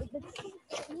hard.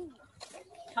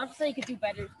 Tom said you could do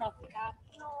better. Stop that.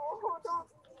 No, don't.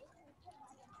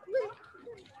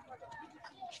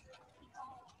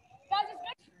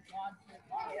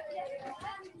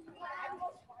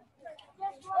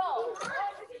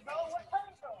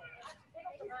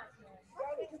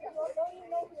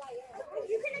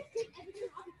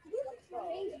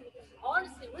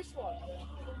 Honestly, which one?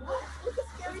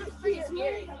 It's pretty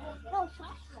scary. No,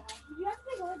 you have to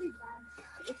take all these bags.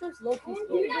 Which one's low key You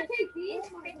scary? gotta take these.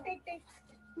 Take.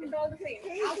 They're all the same.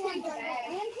 I'll take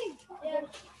that.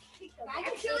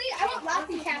 Actually, I want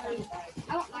Laughing Taffy.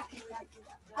 I want Laughing Taffy.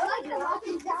 I like the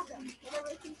Laughing Taffy.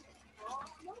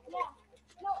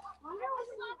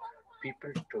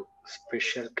 People took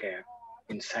special care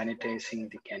in sanitizing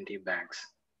the candy bags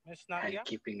Miss and Nadia,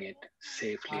 keeping it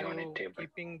safely are on a you table.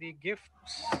 keeping the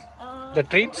gifts, the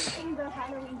treats? The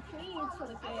Halloween treats for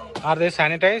the kids. Are they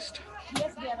sanitized?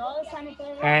 Yes, they are all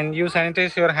sanitized. And you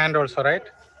sanitize your hand also, right?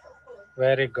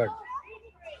 Very good.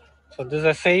 So this is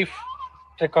a safe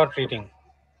trick or treating.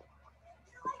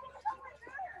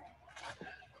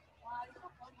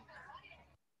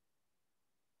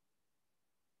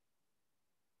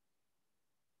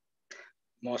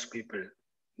 Most people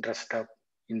dressed up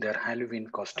in their Halloween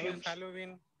How is costumes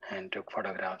Halloween? and took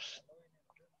photographs.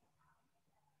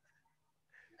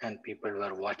 And people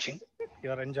were watching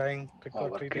You're enjoying trick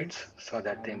or our treating? kids so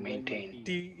that they maintain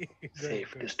Tea. Good,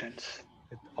 safe good. distance.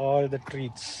 With all the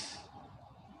treats.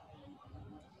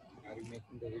 Are you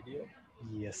making the video?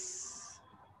 Yes.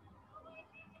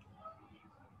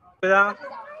 Vida,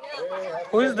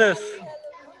 who is this?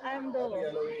 I'm the.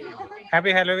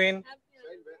 Happy Halloween.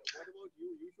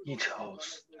 Each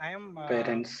house, I am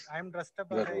parents dressed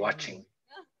up were as a watching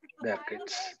their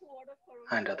kids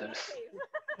and others.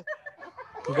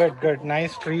 Good, good.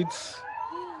 Nice treats.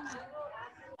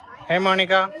 Hey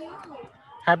Monica.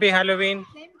 Happy Halloween.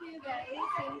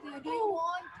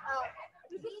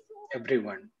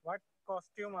 Everyone What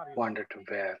costume are you? wanted to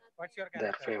wear What's your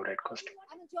their character? favorite costume.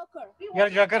 I'm a joker. You're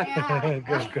Joker. Yeah.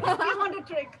 Good, good. We want a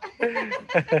trick. Okay,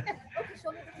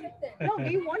 show me the trick then. No,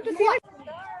 we want to see.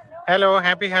 Hello,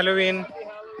 happy Halloween.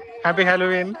 Happy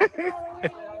Halloween.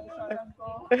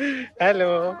 Hello.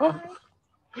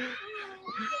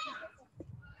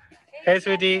 Hey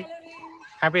sweetie.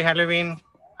 Happy Halloween.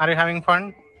 Are you having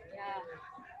fun?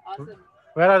 Yeah. Awesome.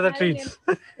 Where are the treats?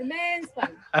 Immense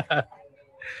fun.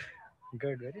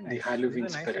 Good, very nice. The Halloween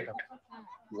This is a nice spirit setup.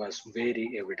 was very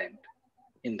evident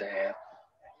in the air.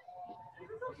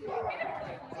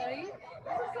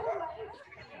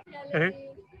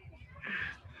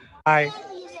 Hi.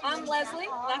 I'm Leslie.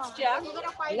 That's Jeff.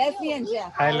 Leslie and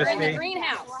Jeff. Hi, We're in Leslie. the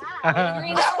greenhouse. The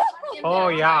greenhouse in Oh,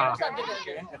 the yeah.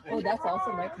 subdivision. Oh, that's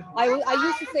awesome, right? I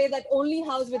used to say that only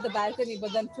house with the balcony,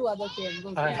 but then two other came.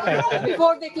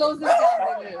 Before they close this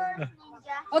down, they knew.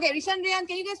 Okay, Rishan, Rian,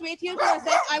 can you guys wait here for a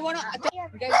sec? I want to.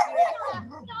 You guys,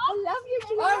 I love you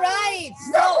too. all right.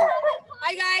 So,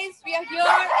 hi guys, we are here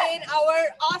in our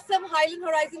awesome Highland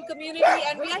Horizon community,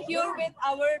 and we are here with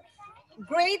our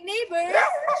great neighbors,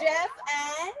 Jeff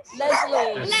and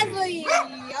Leslie. Leslie,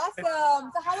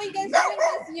 awesome. So, how are you guys doing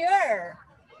this year?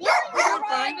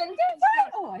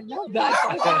 Oh, I love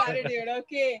that attitude.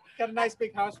 Okay. Got a nice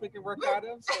big house we can work out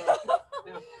of. So,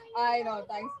 yeah. I know,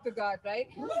 thanks to God, right?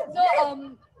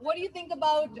 So, what do you think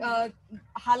about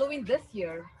Halloween this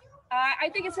year? I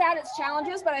think it's had its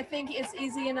challenges, but I think it's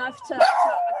easy enough to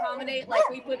accommodate. Like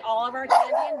we put all of our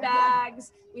candy in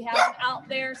bags. We have them out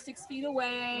there 6 feet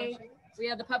away. We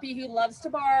have the puppy who loves to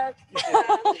bark. So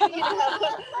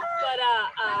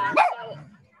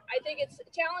I think it's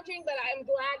challenging, but I'm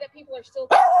glad that people are still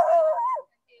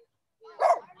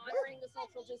honoring the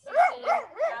social distancing,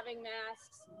 having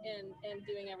masks, and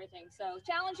doing everything. So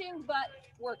challenging, but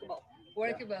workable.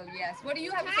 Workable, yes. What do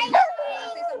you have to say?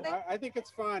 Say something? I think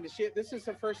it's fun. This is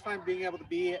the first time being able to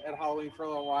be at Halloween for a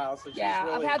little while. So Yeah,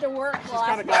 really, I've had to work the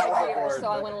last 5 years, so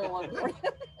I went a little overboard.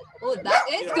 Oh, that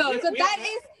is good. So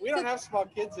we don't have small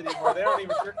kids anymore. They don't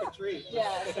even trick or treat.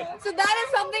 Yeah. So that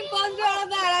is something positive out of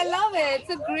that. I love it.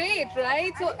 So great,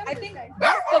 right? So I think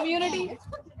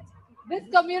this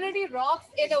community rocks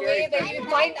in a way that you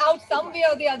find out some way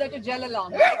or the other to gel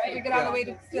along, right? To figure out a way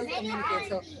to still communicate.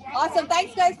 So awesome.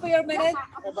 Thanks, guys, for your minute.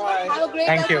 Bye. Have a great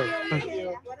Thank you.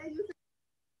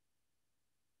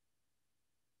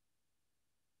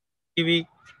 TV.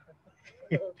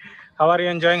 How are you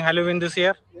enjoying Halloween this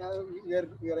year? Yeah,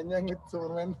 we are enjoying with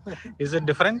Superman. Is it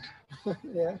different?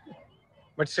 Yeah.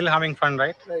 But still having fun,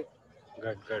 right? Right.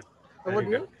 Good, good. How about Very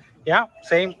you? good. Yeah,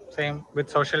 same with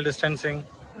social distancing.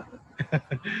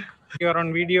 You're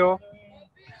on video,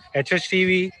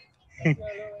 HHTV.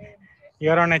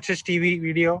 You're on HHTV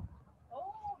video.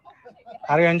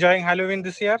 Are you enjoying Halloween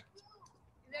this year? Is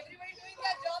everybody doing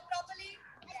their job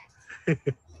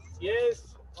properly?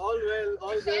 Yes, all well,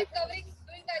 all good. Doing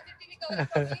the HHTV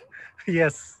coverage.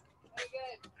 Yes. Very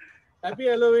good. Happy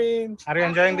Halloween. Are you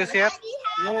enjoying this year?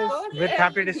 Yes. With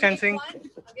happy distancing? Again,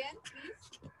 please.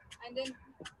 And then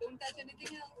don't touch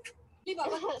anything else. Leave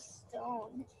Baba.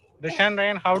 Dishan,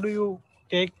 Ryan, how do you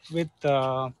take with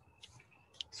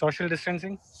social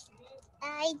distancing?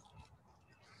 I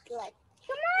good.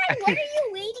 Come on, what are you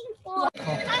waiting for?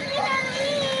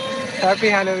 Happy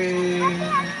Halloween.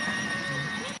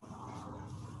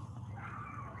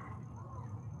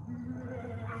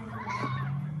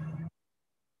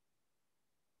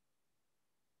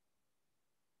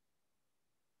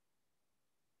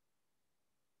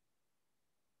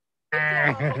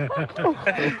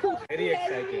 Very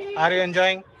excited. Are you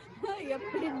enjoying? Yep,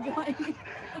 enjoying.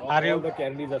 Are you? All the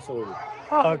candies are sold.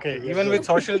 Okay. Even with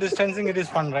social distancing, it is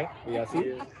fun, right? Yeah,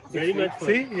 see? Very much fun.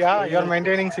 See, yeah, you're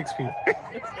maintaining 6 feet.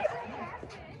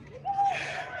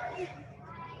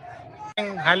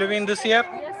 Halloween this year?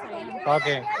 Yes, I am.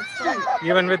 Okay.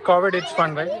 Even with COVID, it's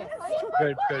fun, right?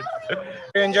 Good, good.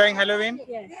 Are you enjoying Halloween?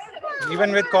 Yes.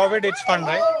 Even with COVID, it's fun,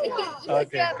 right?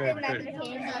 Okay, good, good.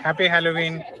 Happy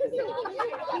Halloween.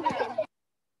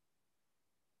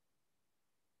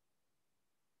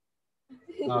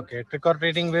 Okay, trick or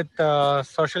treating with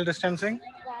social distancing?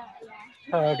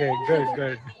 Okay, good,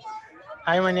 good.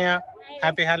 Hi, Mania.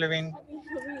 Happy Halloween.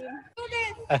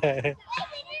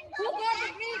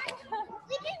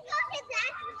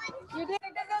 You did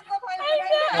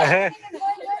it.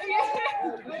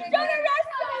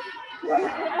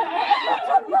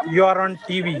 You are on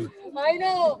TV. I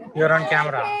know. You're on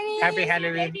camera. Happy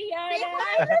Halloween.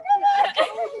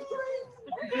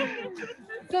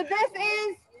 So this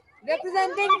is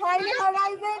representing Highly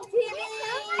Horizon TV.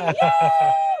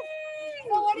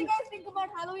 So what do you guys think about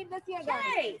Halloween this year, guys?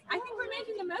 Hey, I think we're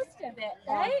making the most of it,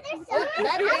 right?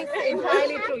 That is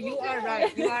entirely true. You are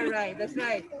right. You are right. That's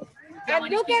right. And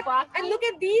look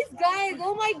at these guys.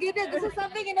 Oh my goodness, this is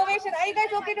something innovation. Are you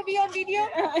guys okay to be on video?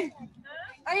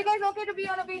 Are you guys okay to be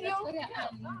on a video?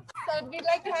 So we'd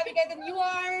like to have you guys, and you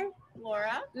are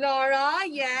Laura. Laura,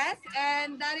 yes,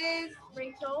 and that is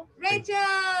Rachel. Rachel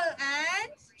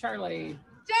and Charlie.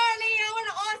 Charlie. Our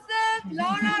awesome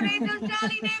Laura, Rachel,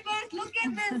 Charlie neighbors. Look at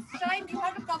this shine. You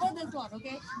have to cover this one,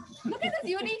 okay? Look at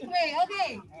this unique way.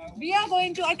 Okay, we are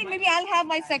going to. I think maybe I'll have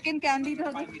my second candy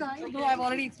this time, though I've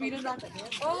already experienced that.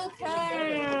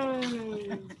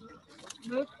 Okay.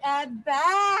 Look at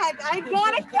that! I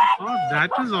got it. Oh,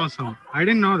 that is awesome. I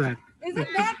didn't know that. Isn't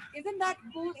that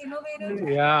cool, innovative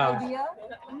Yeah. idea?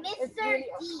 Mr. D.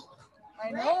 I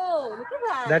know. Look at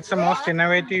that. That's the most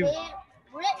innovative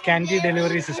candy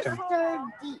delivery system. Mr.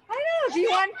 D. I know. Do you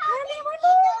want candy?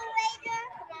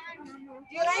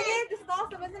 You like it? This is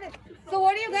awesome, isn't it? So,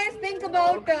 what do you guys think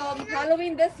about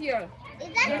Halloween this year?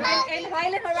 In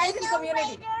Highland Horizon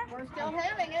community. We're still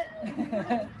having it.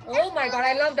 Oh my God,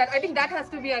 I love that. I think that has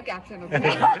to be our caption.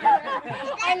 Okay?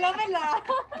 I love it, Laura.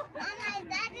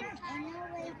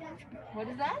 What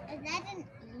is that? Is that an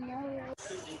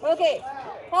Okay.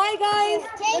 Hi guys,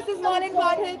 this is Malin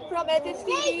Pathak from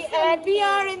HHTV and we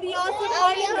are in the awesome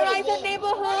Island Horizon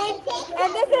neighborhood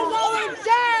and this is our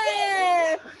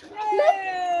chef!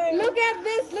 Look at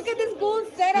this cool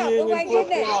setup. Oh my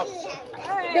goodness.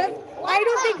 I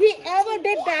don't think he ever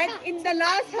did that in the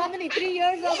last, how many, 3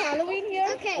 years of Halloween here?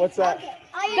 Okay. What's that?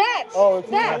 That! Oh, it's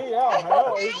that! TV, yeah, I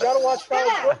know. You gotta watch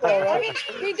college football, I right? mean,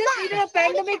 we just needed a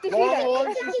pandemic to see that.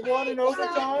 Longhorns just won in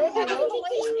overtime, you know?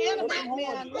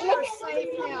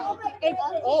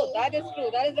 Oh, that is true.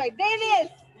 That is right. Dennis,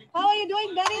 how are you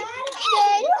doing, Dennis?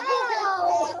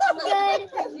 Good.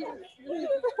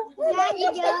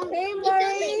 Hey,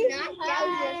 Marie.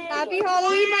 Happy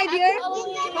Halloween, my dear.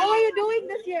 How are you doing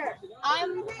this year?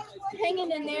 I'm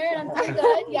hanging in there and I'm doing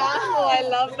good. Yeah. Oh, I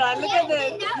love that. Look at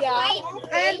this. Yeah.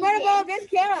 And what about Miss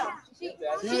Kara? She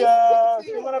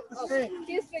went up the street.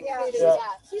 She's figured it Yeah. out.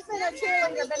 She's been a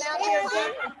cheerleader, been out here.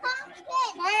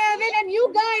 Hi, Evan, and you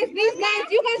guys, these guys,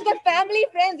 you guys got family,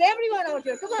 friends, everyone out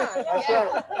here. Come on. That's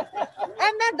right.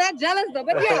 I'm not that jealous though,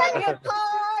 but yeah.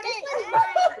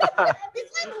 This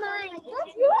one's mine.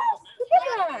 That's yours. Look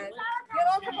at that. You're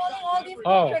also following all these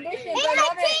traditions. It's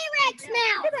a T-Rex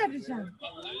now. Look at that, Rishan.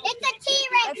 It's a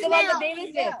T-Rex That's the one now. that Davis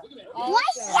did.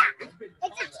 What?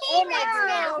 It's a T-Rex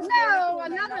now. No,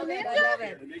 another ninja. I love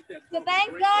it. So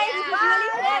thanks, guys. It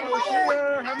was really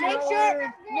fun.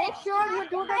 Make sure you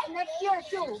do this next year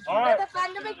too. All right. Let the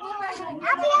pandemic move back. Happy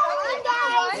Halloween,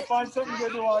 guys. We'll find something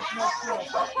good to watch next year.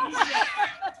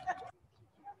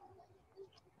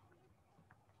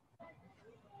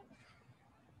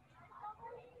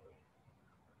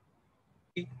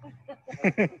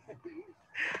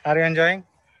 Are you enjoying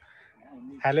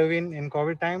Halloween in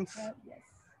COVID times? Yes.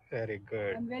 Very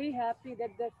good. I'm very happy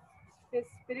that the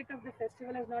spirit of the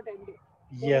festival has not ended.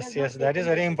 Yes, yes, that is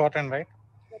very important, right?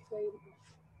 That's very important.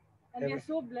 And we are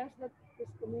so blessed that this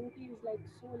community is like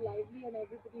so lively and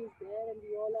everybody is there and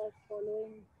we all are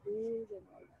following rules and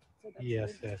all that. So that's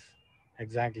Yes, very yes,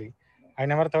 exactly. I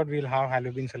never thought we'll have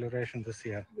Halloween celebration this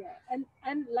year. good. Yeah,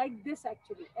 and like this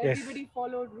actually, Yes. everybody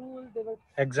followed rules. They were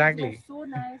Exactly. It was so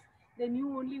nice. They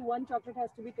knew only one chocolate has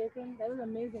to be taken. That was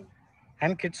amazing.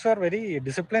 And kids are very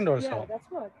disciplined Yeah, also. that's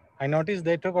what. I noticed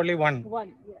they took only one.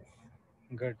 One, yes.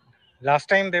 Good. Last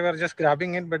time they were just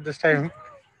grabbing it, but this time.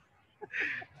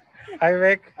 Hi,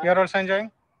 Vivek. You're also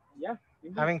enjoying? Yeah.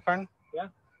 Having fun? Yeah.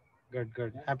 Good,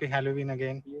 good. Happy Halloween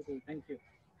again. You too. Thank you.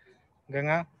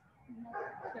 Ganga,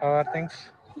 how are things?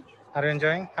 Are you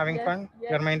enjoying? Having Yes, fun?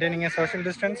 yes, You're maintaining a social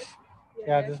distance?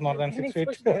 Yeah, this is more than 6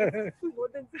 feet. More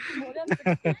than 6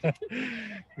 feet.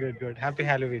 Good, good. Happy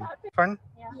Halloween. Fun?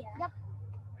 Yeah.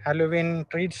 Halloween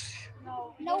treats?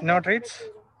 Nope. No treats?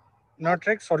 No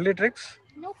tricks? Only tricks?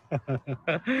 Nope.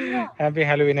 Happy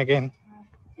Halloween again.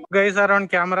 You guys are on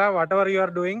camera. Whatever you are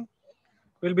doing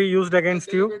will be used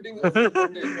against you.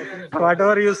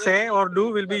 Whatever you say or do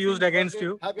will be used against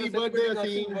you. Happy birthday,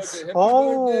 Asim.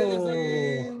 Oh,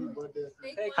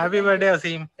 happy birthday,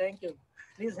 Asim. Thank you.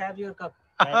 Please have your cup.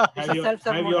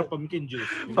 Have your pumpkin juice.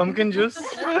 Pumpkin juice.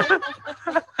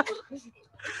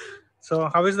 So,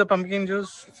 how is the pumpkin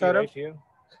juice, Saurabh? Right here.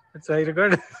 It's very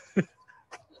good.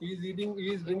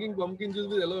 He's drinking pumpkin juice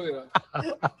with aloe vera.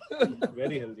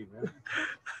 Very healthy, man.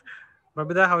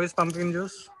 Babida, how is pumpkin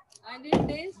juice? I didn't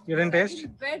taste. You didn't taste?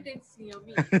 Bet it's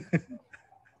yummy.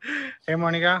 Hey,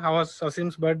 Monica, how was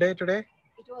Asim's birthday today?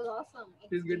 It was awesome.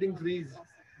 He's getting freeze.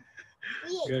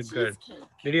 Good, good.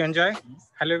 Did you enjoy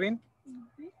Halloween?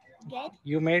 Good.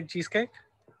 You made cheesecake?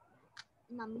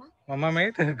 Mama. Mama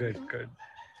made? Good, good.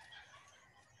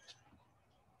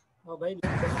 Oh, baby.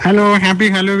 Hello, happy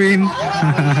Halloween.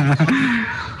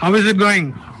 How is it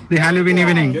going? The Halloween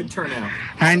evening. Good turnout.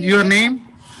 And your name?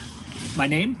 My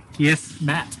name? Yes.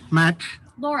 Matt. Matt.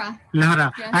 Laura.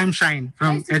 Laura. Yes. I'm Shine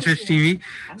from Nice to meet you.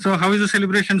 HHTV. So how is the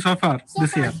celebration so far So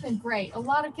this far, year? it's been great. A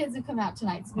lot of kids have come out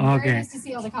tonight. It's been Okay. very nice to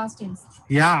see all the costumes.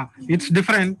 Yeah, it's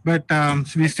different, but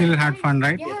we still had fun,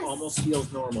 right? Yes. Almost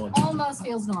feels normal. Almost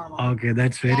feels normal. Okay,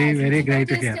 that's very, Yes, very it's a great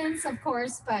to good hear. distance, of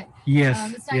course, but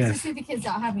Yes, it's nice to yes. see the kids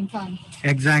out having fun.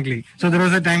 Exactly. So there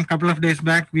was a time, couple of days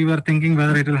back, we were thinking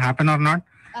whether it will happen or not.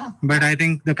 Oh. But I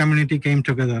think the community came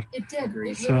together. It did. It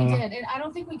really So- did. And I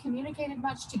don't think we communicated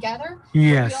much together. but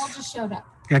Yes. We all just showed up.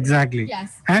 Exactly.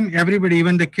 Yes. And everybody,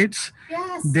 even the kids,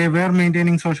 Yes. they were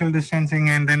maintaining social distancing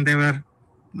and then they were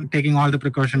taking all the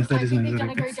precautions that I is think they've done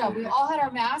necessary. a great job. We all had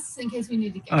our masks in case we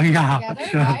need to get Oh, yeah, together,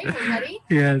 sure. right? We're ready.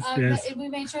 Yes, But yes. we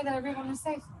made sure that everyone was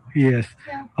safe. Yes.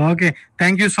 Yeah. Okay.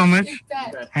 Thank you so much. You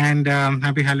bet. And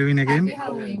happy Halloween again. Happy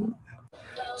Halloween.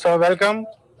 So welcome.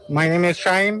 My name is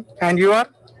Shine and you are?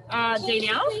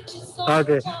 Danielle.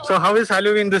 Okay. So how is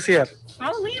Halloween this year?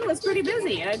 Halloween was pretty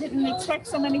busy. I didn't expect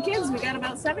so many kids. We got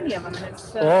about 70 of them.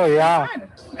 It's, Oh yeah, fun.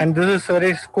 and this is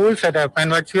very cool setup.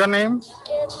 And what's your name?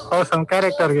 Oh, some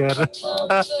character here.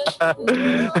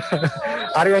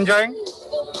 Are you enjoying?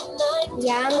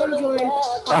 Yeah, I'm enjoying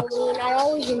Halloween. I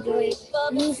always enjoy it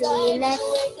usually, and that's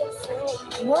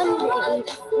one day,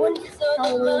 one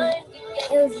Halloween.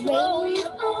 It was raining,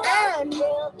 and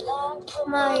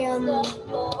my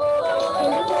broke.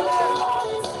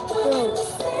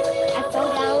 I fell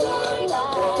down,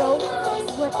 broke,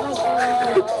 but my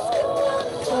broke.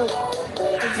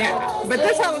 Yeah, but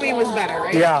this Halloween was better,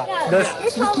 right? Yeah, This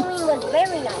Halloween was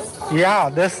very nice. yeah,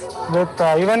 this with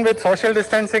even with social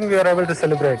distancing, we are able to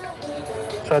celebrate.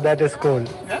 So that is cool.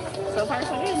 Yep, so far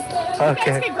so good. You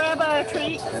Okay. guys can grab a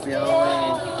treat.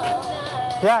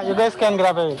 Yeah, you guys can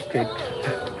grab a treat.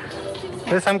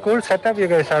 There's some cool setup you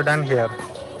guys have done here.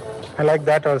 I like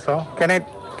that also. Can I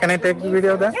take the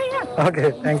video then? Yeah.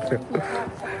 Okay, thank you.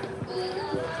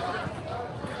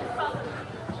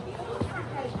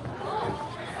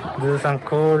 This is some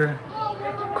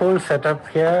cool setup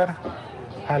here.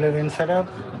 Halloween setup.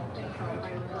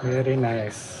 Very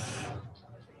nice.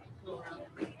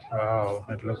 Wow,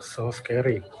 it looks so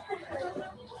scary.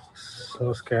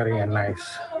 So scary and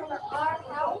nice.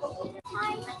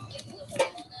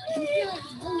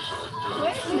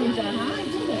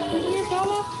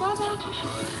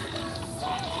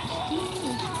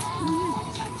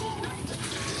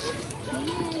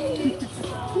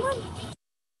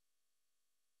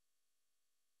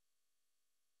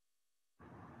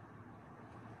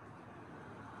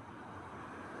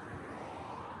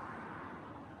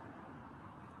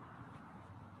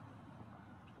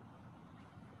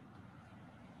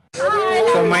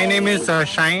 So my name is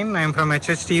Shine. I'm from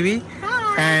HHTV.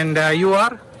 And you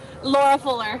are? Laura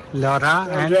Fuller. Laura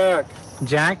and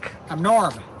Jack. I'm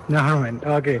Norm. Norman.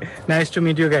 Okay. Nice to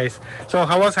meet you guys. So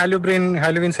how was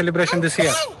Halloween celebration this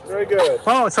year? Very good.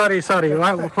 Oh, sorry. Who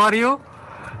are you?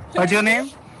 What's your name?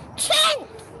 Trent!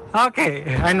 Okay.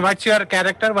 And what's your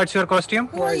character? What's your costume?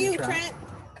 Who are you, Trent?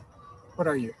 What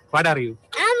are you? What are you?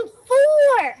 I'm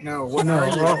 4. No, what are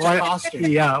you? What's your costume?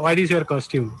 Yeah, what is your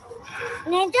costume?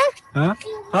 Ninja? Huh?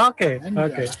 Okay.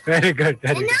 Okay. Very good.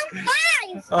 Very good. I'm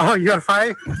 5. Oh, you're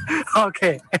 5?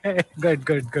 Okay.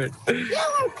 Good.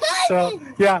 So,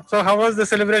 yeah. So how was the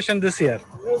celebration this year? It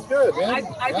was good, man.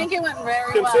 I think it went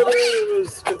very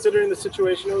Considering the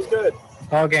situation, it was good.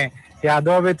 Okay. Yeah,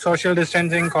 though with social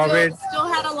distancing, COVID. Still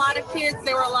had a lot of kids.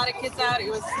 There were a lot of kids out.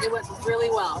 It went really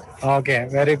well. Okay,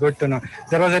 very good to know.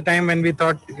 There was a time when we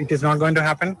thought it is not going to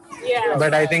happen. Yeah.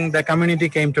 But I think the community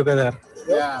came together.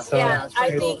 Yeah. So, yeah,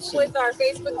 I think with our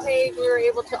Facebook page, we were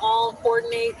able to all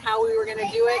coordinate how we were going to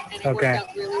do it, and it worked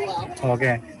out really well.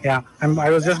 Okay, yeah. I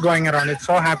was just going around. It's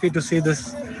so happy to see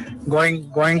this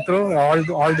going through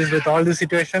all this with all this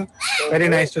situation. Very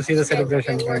nice to see the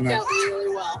celebration going on.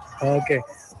 Really well.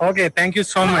 Okay. Thank you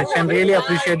so much, and really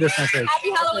appreciate this message.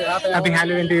 Happy Halloween. Happy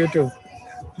Halloween to you too.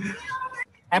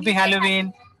 Happy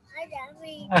Halloween.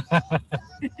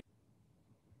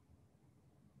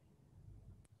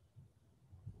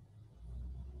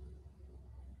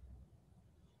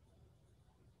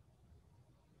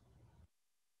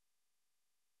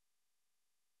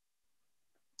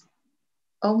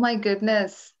 Oh my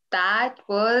goodness, that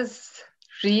was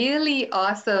really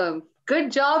awesome.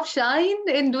 Good job, Shine,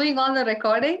 in doing all the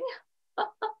recording. I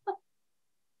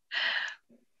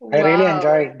really Wow.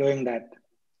 enjoyed doing that.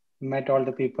 Met all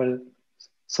the people,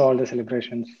 saw all the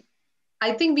celebrations.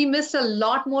 I think we missed a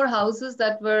lot more houses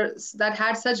that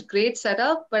had such great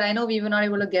setup, but I know we were not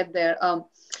able to get there.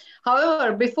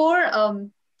 However, before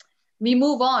we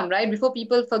move on, right? Before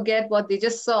people forget what they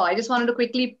just saw, I just wanted to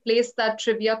quickly place that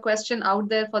trivia question out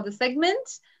there for the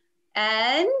segment.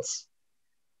 And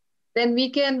then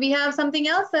we have something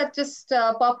else that just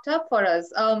popped up for us.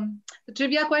 The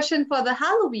trivia question for the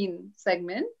Halloween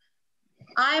segment.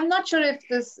 I'm not sure if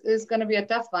this is going to be a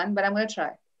tough one, but I'm going to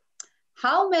try.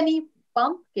 How many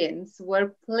pumpkins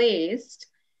were placed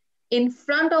in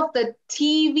front of the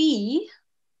TV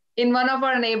in one of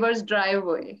our neighbors'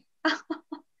 driveway?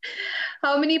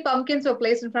 How many pumpkins were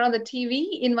placed in front of the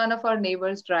TV in one of our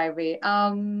neighbors' driveway?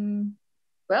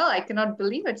 Well, I cannot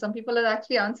believe it. Some people are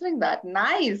actually answering that.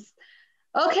 Nice.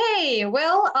 Okay,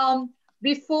 well,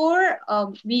 before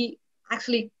we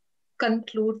actually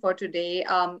conclude for today,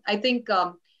 I think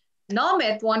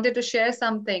Nomit wanted to share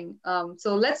something.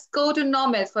 So let's go to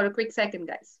Nomit for a quick second,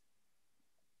 guys.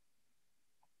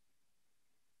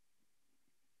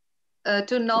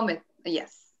 To Nomit,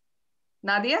 yes.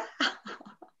 Nadia?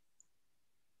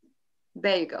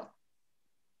 There you go.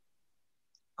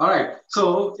 All right.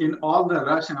 So in all the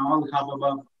rush and all the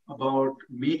hubbub about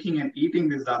making and eating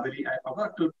this dabeli, I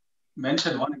forgot to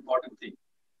mention one important thing.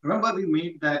 Remember, we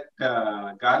made that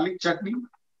garlic chutney.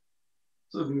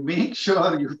 So make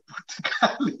sure you put the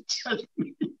garlic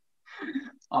chutney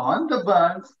on the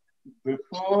buns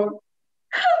before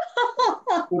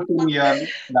putting your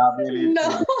dabeli.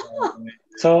 No.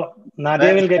 So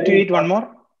Nadia will get to eat one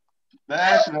more.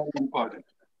 That's very important.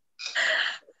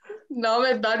 No,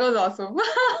 that was awesome.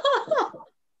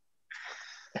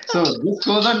 So this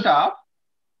goes on top,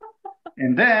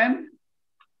 and then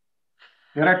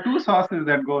there are two sauces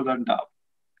that goes on top.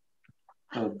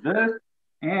 So this,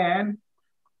 and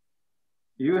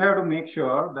you have to make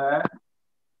sure that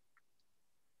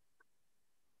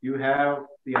you have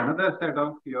the another set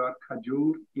of your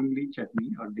khajur imli chutney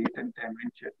or date and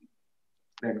tamarind chutney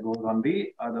that goes on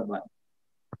the other bun.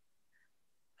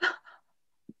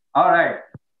 All right,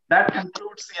 that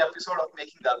concludes the episode of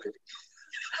making dabeli.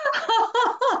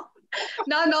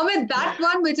 Now, Nomit, that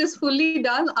one which is fully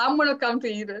done, I'm gonna come to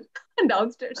eat it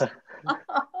downstairs.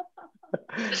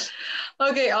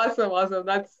 Okay, awesome.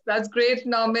 That's great,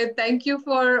 Nomit. Thank you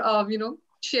for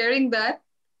sharing that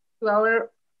to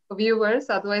our viewers.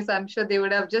 Otherwise, I'm sure they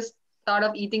would have just thought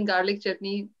of eating garlic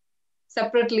chutney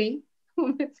separately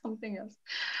with something else.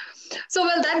 So,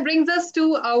 well, that brings us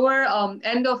to our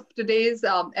end of today's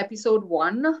episode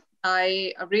 1.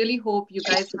 I really hope you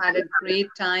guys had a great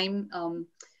time.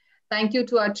 Thank you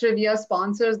to our trivia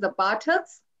sponsors, the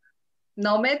Pathaks,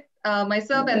 Nomit,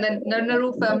 myself, and the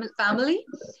Narnaru family.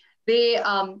 They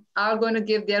are going to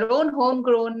give their own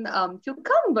homegrown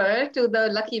cucumber to the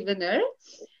lucky winner.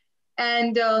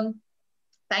 And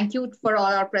thank you for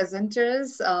all our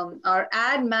presenters, our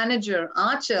ad manager,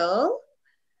 Achal,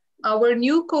 our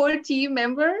new core team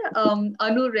member,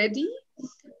 Anu Reddy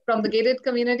from the gated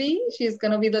community. She's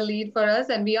going to be the lead for us.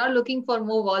 And we are looking for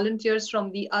more volunteers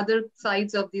from the other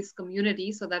sides of this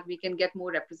community so that we can get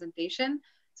more representation.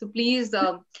 So please,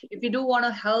 if you do want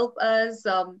to help us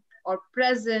or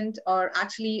present or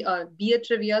actually be a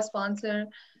trivia sponsor,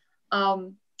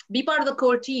 be part of the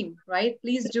core team, right?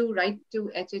 Please do write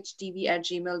to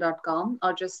hhtv@gmail.com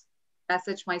or just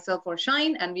message myself or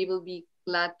Shine and we will be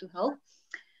glad to help.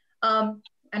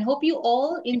 And hope you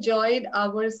all enjoyed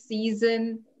our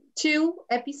season 2,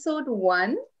 episode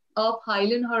 1 of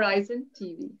Highland Horizon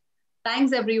TV.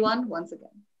 Thanks everyone once again.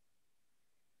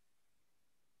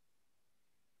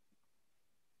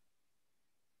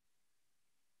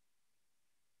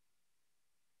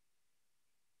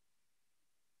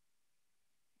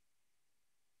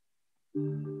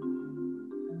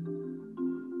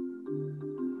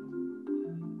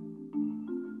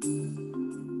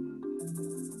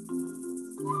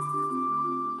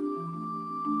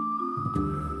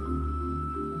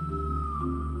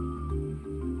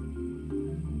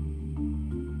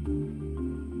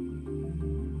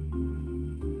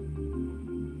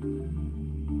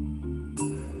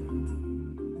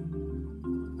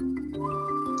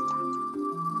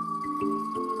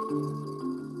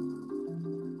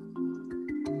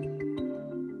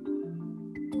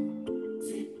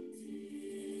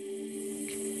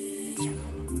 Yeah.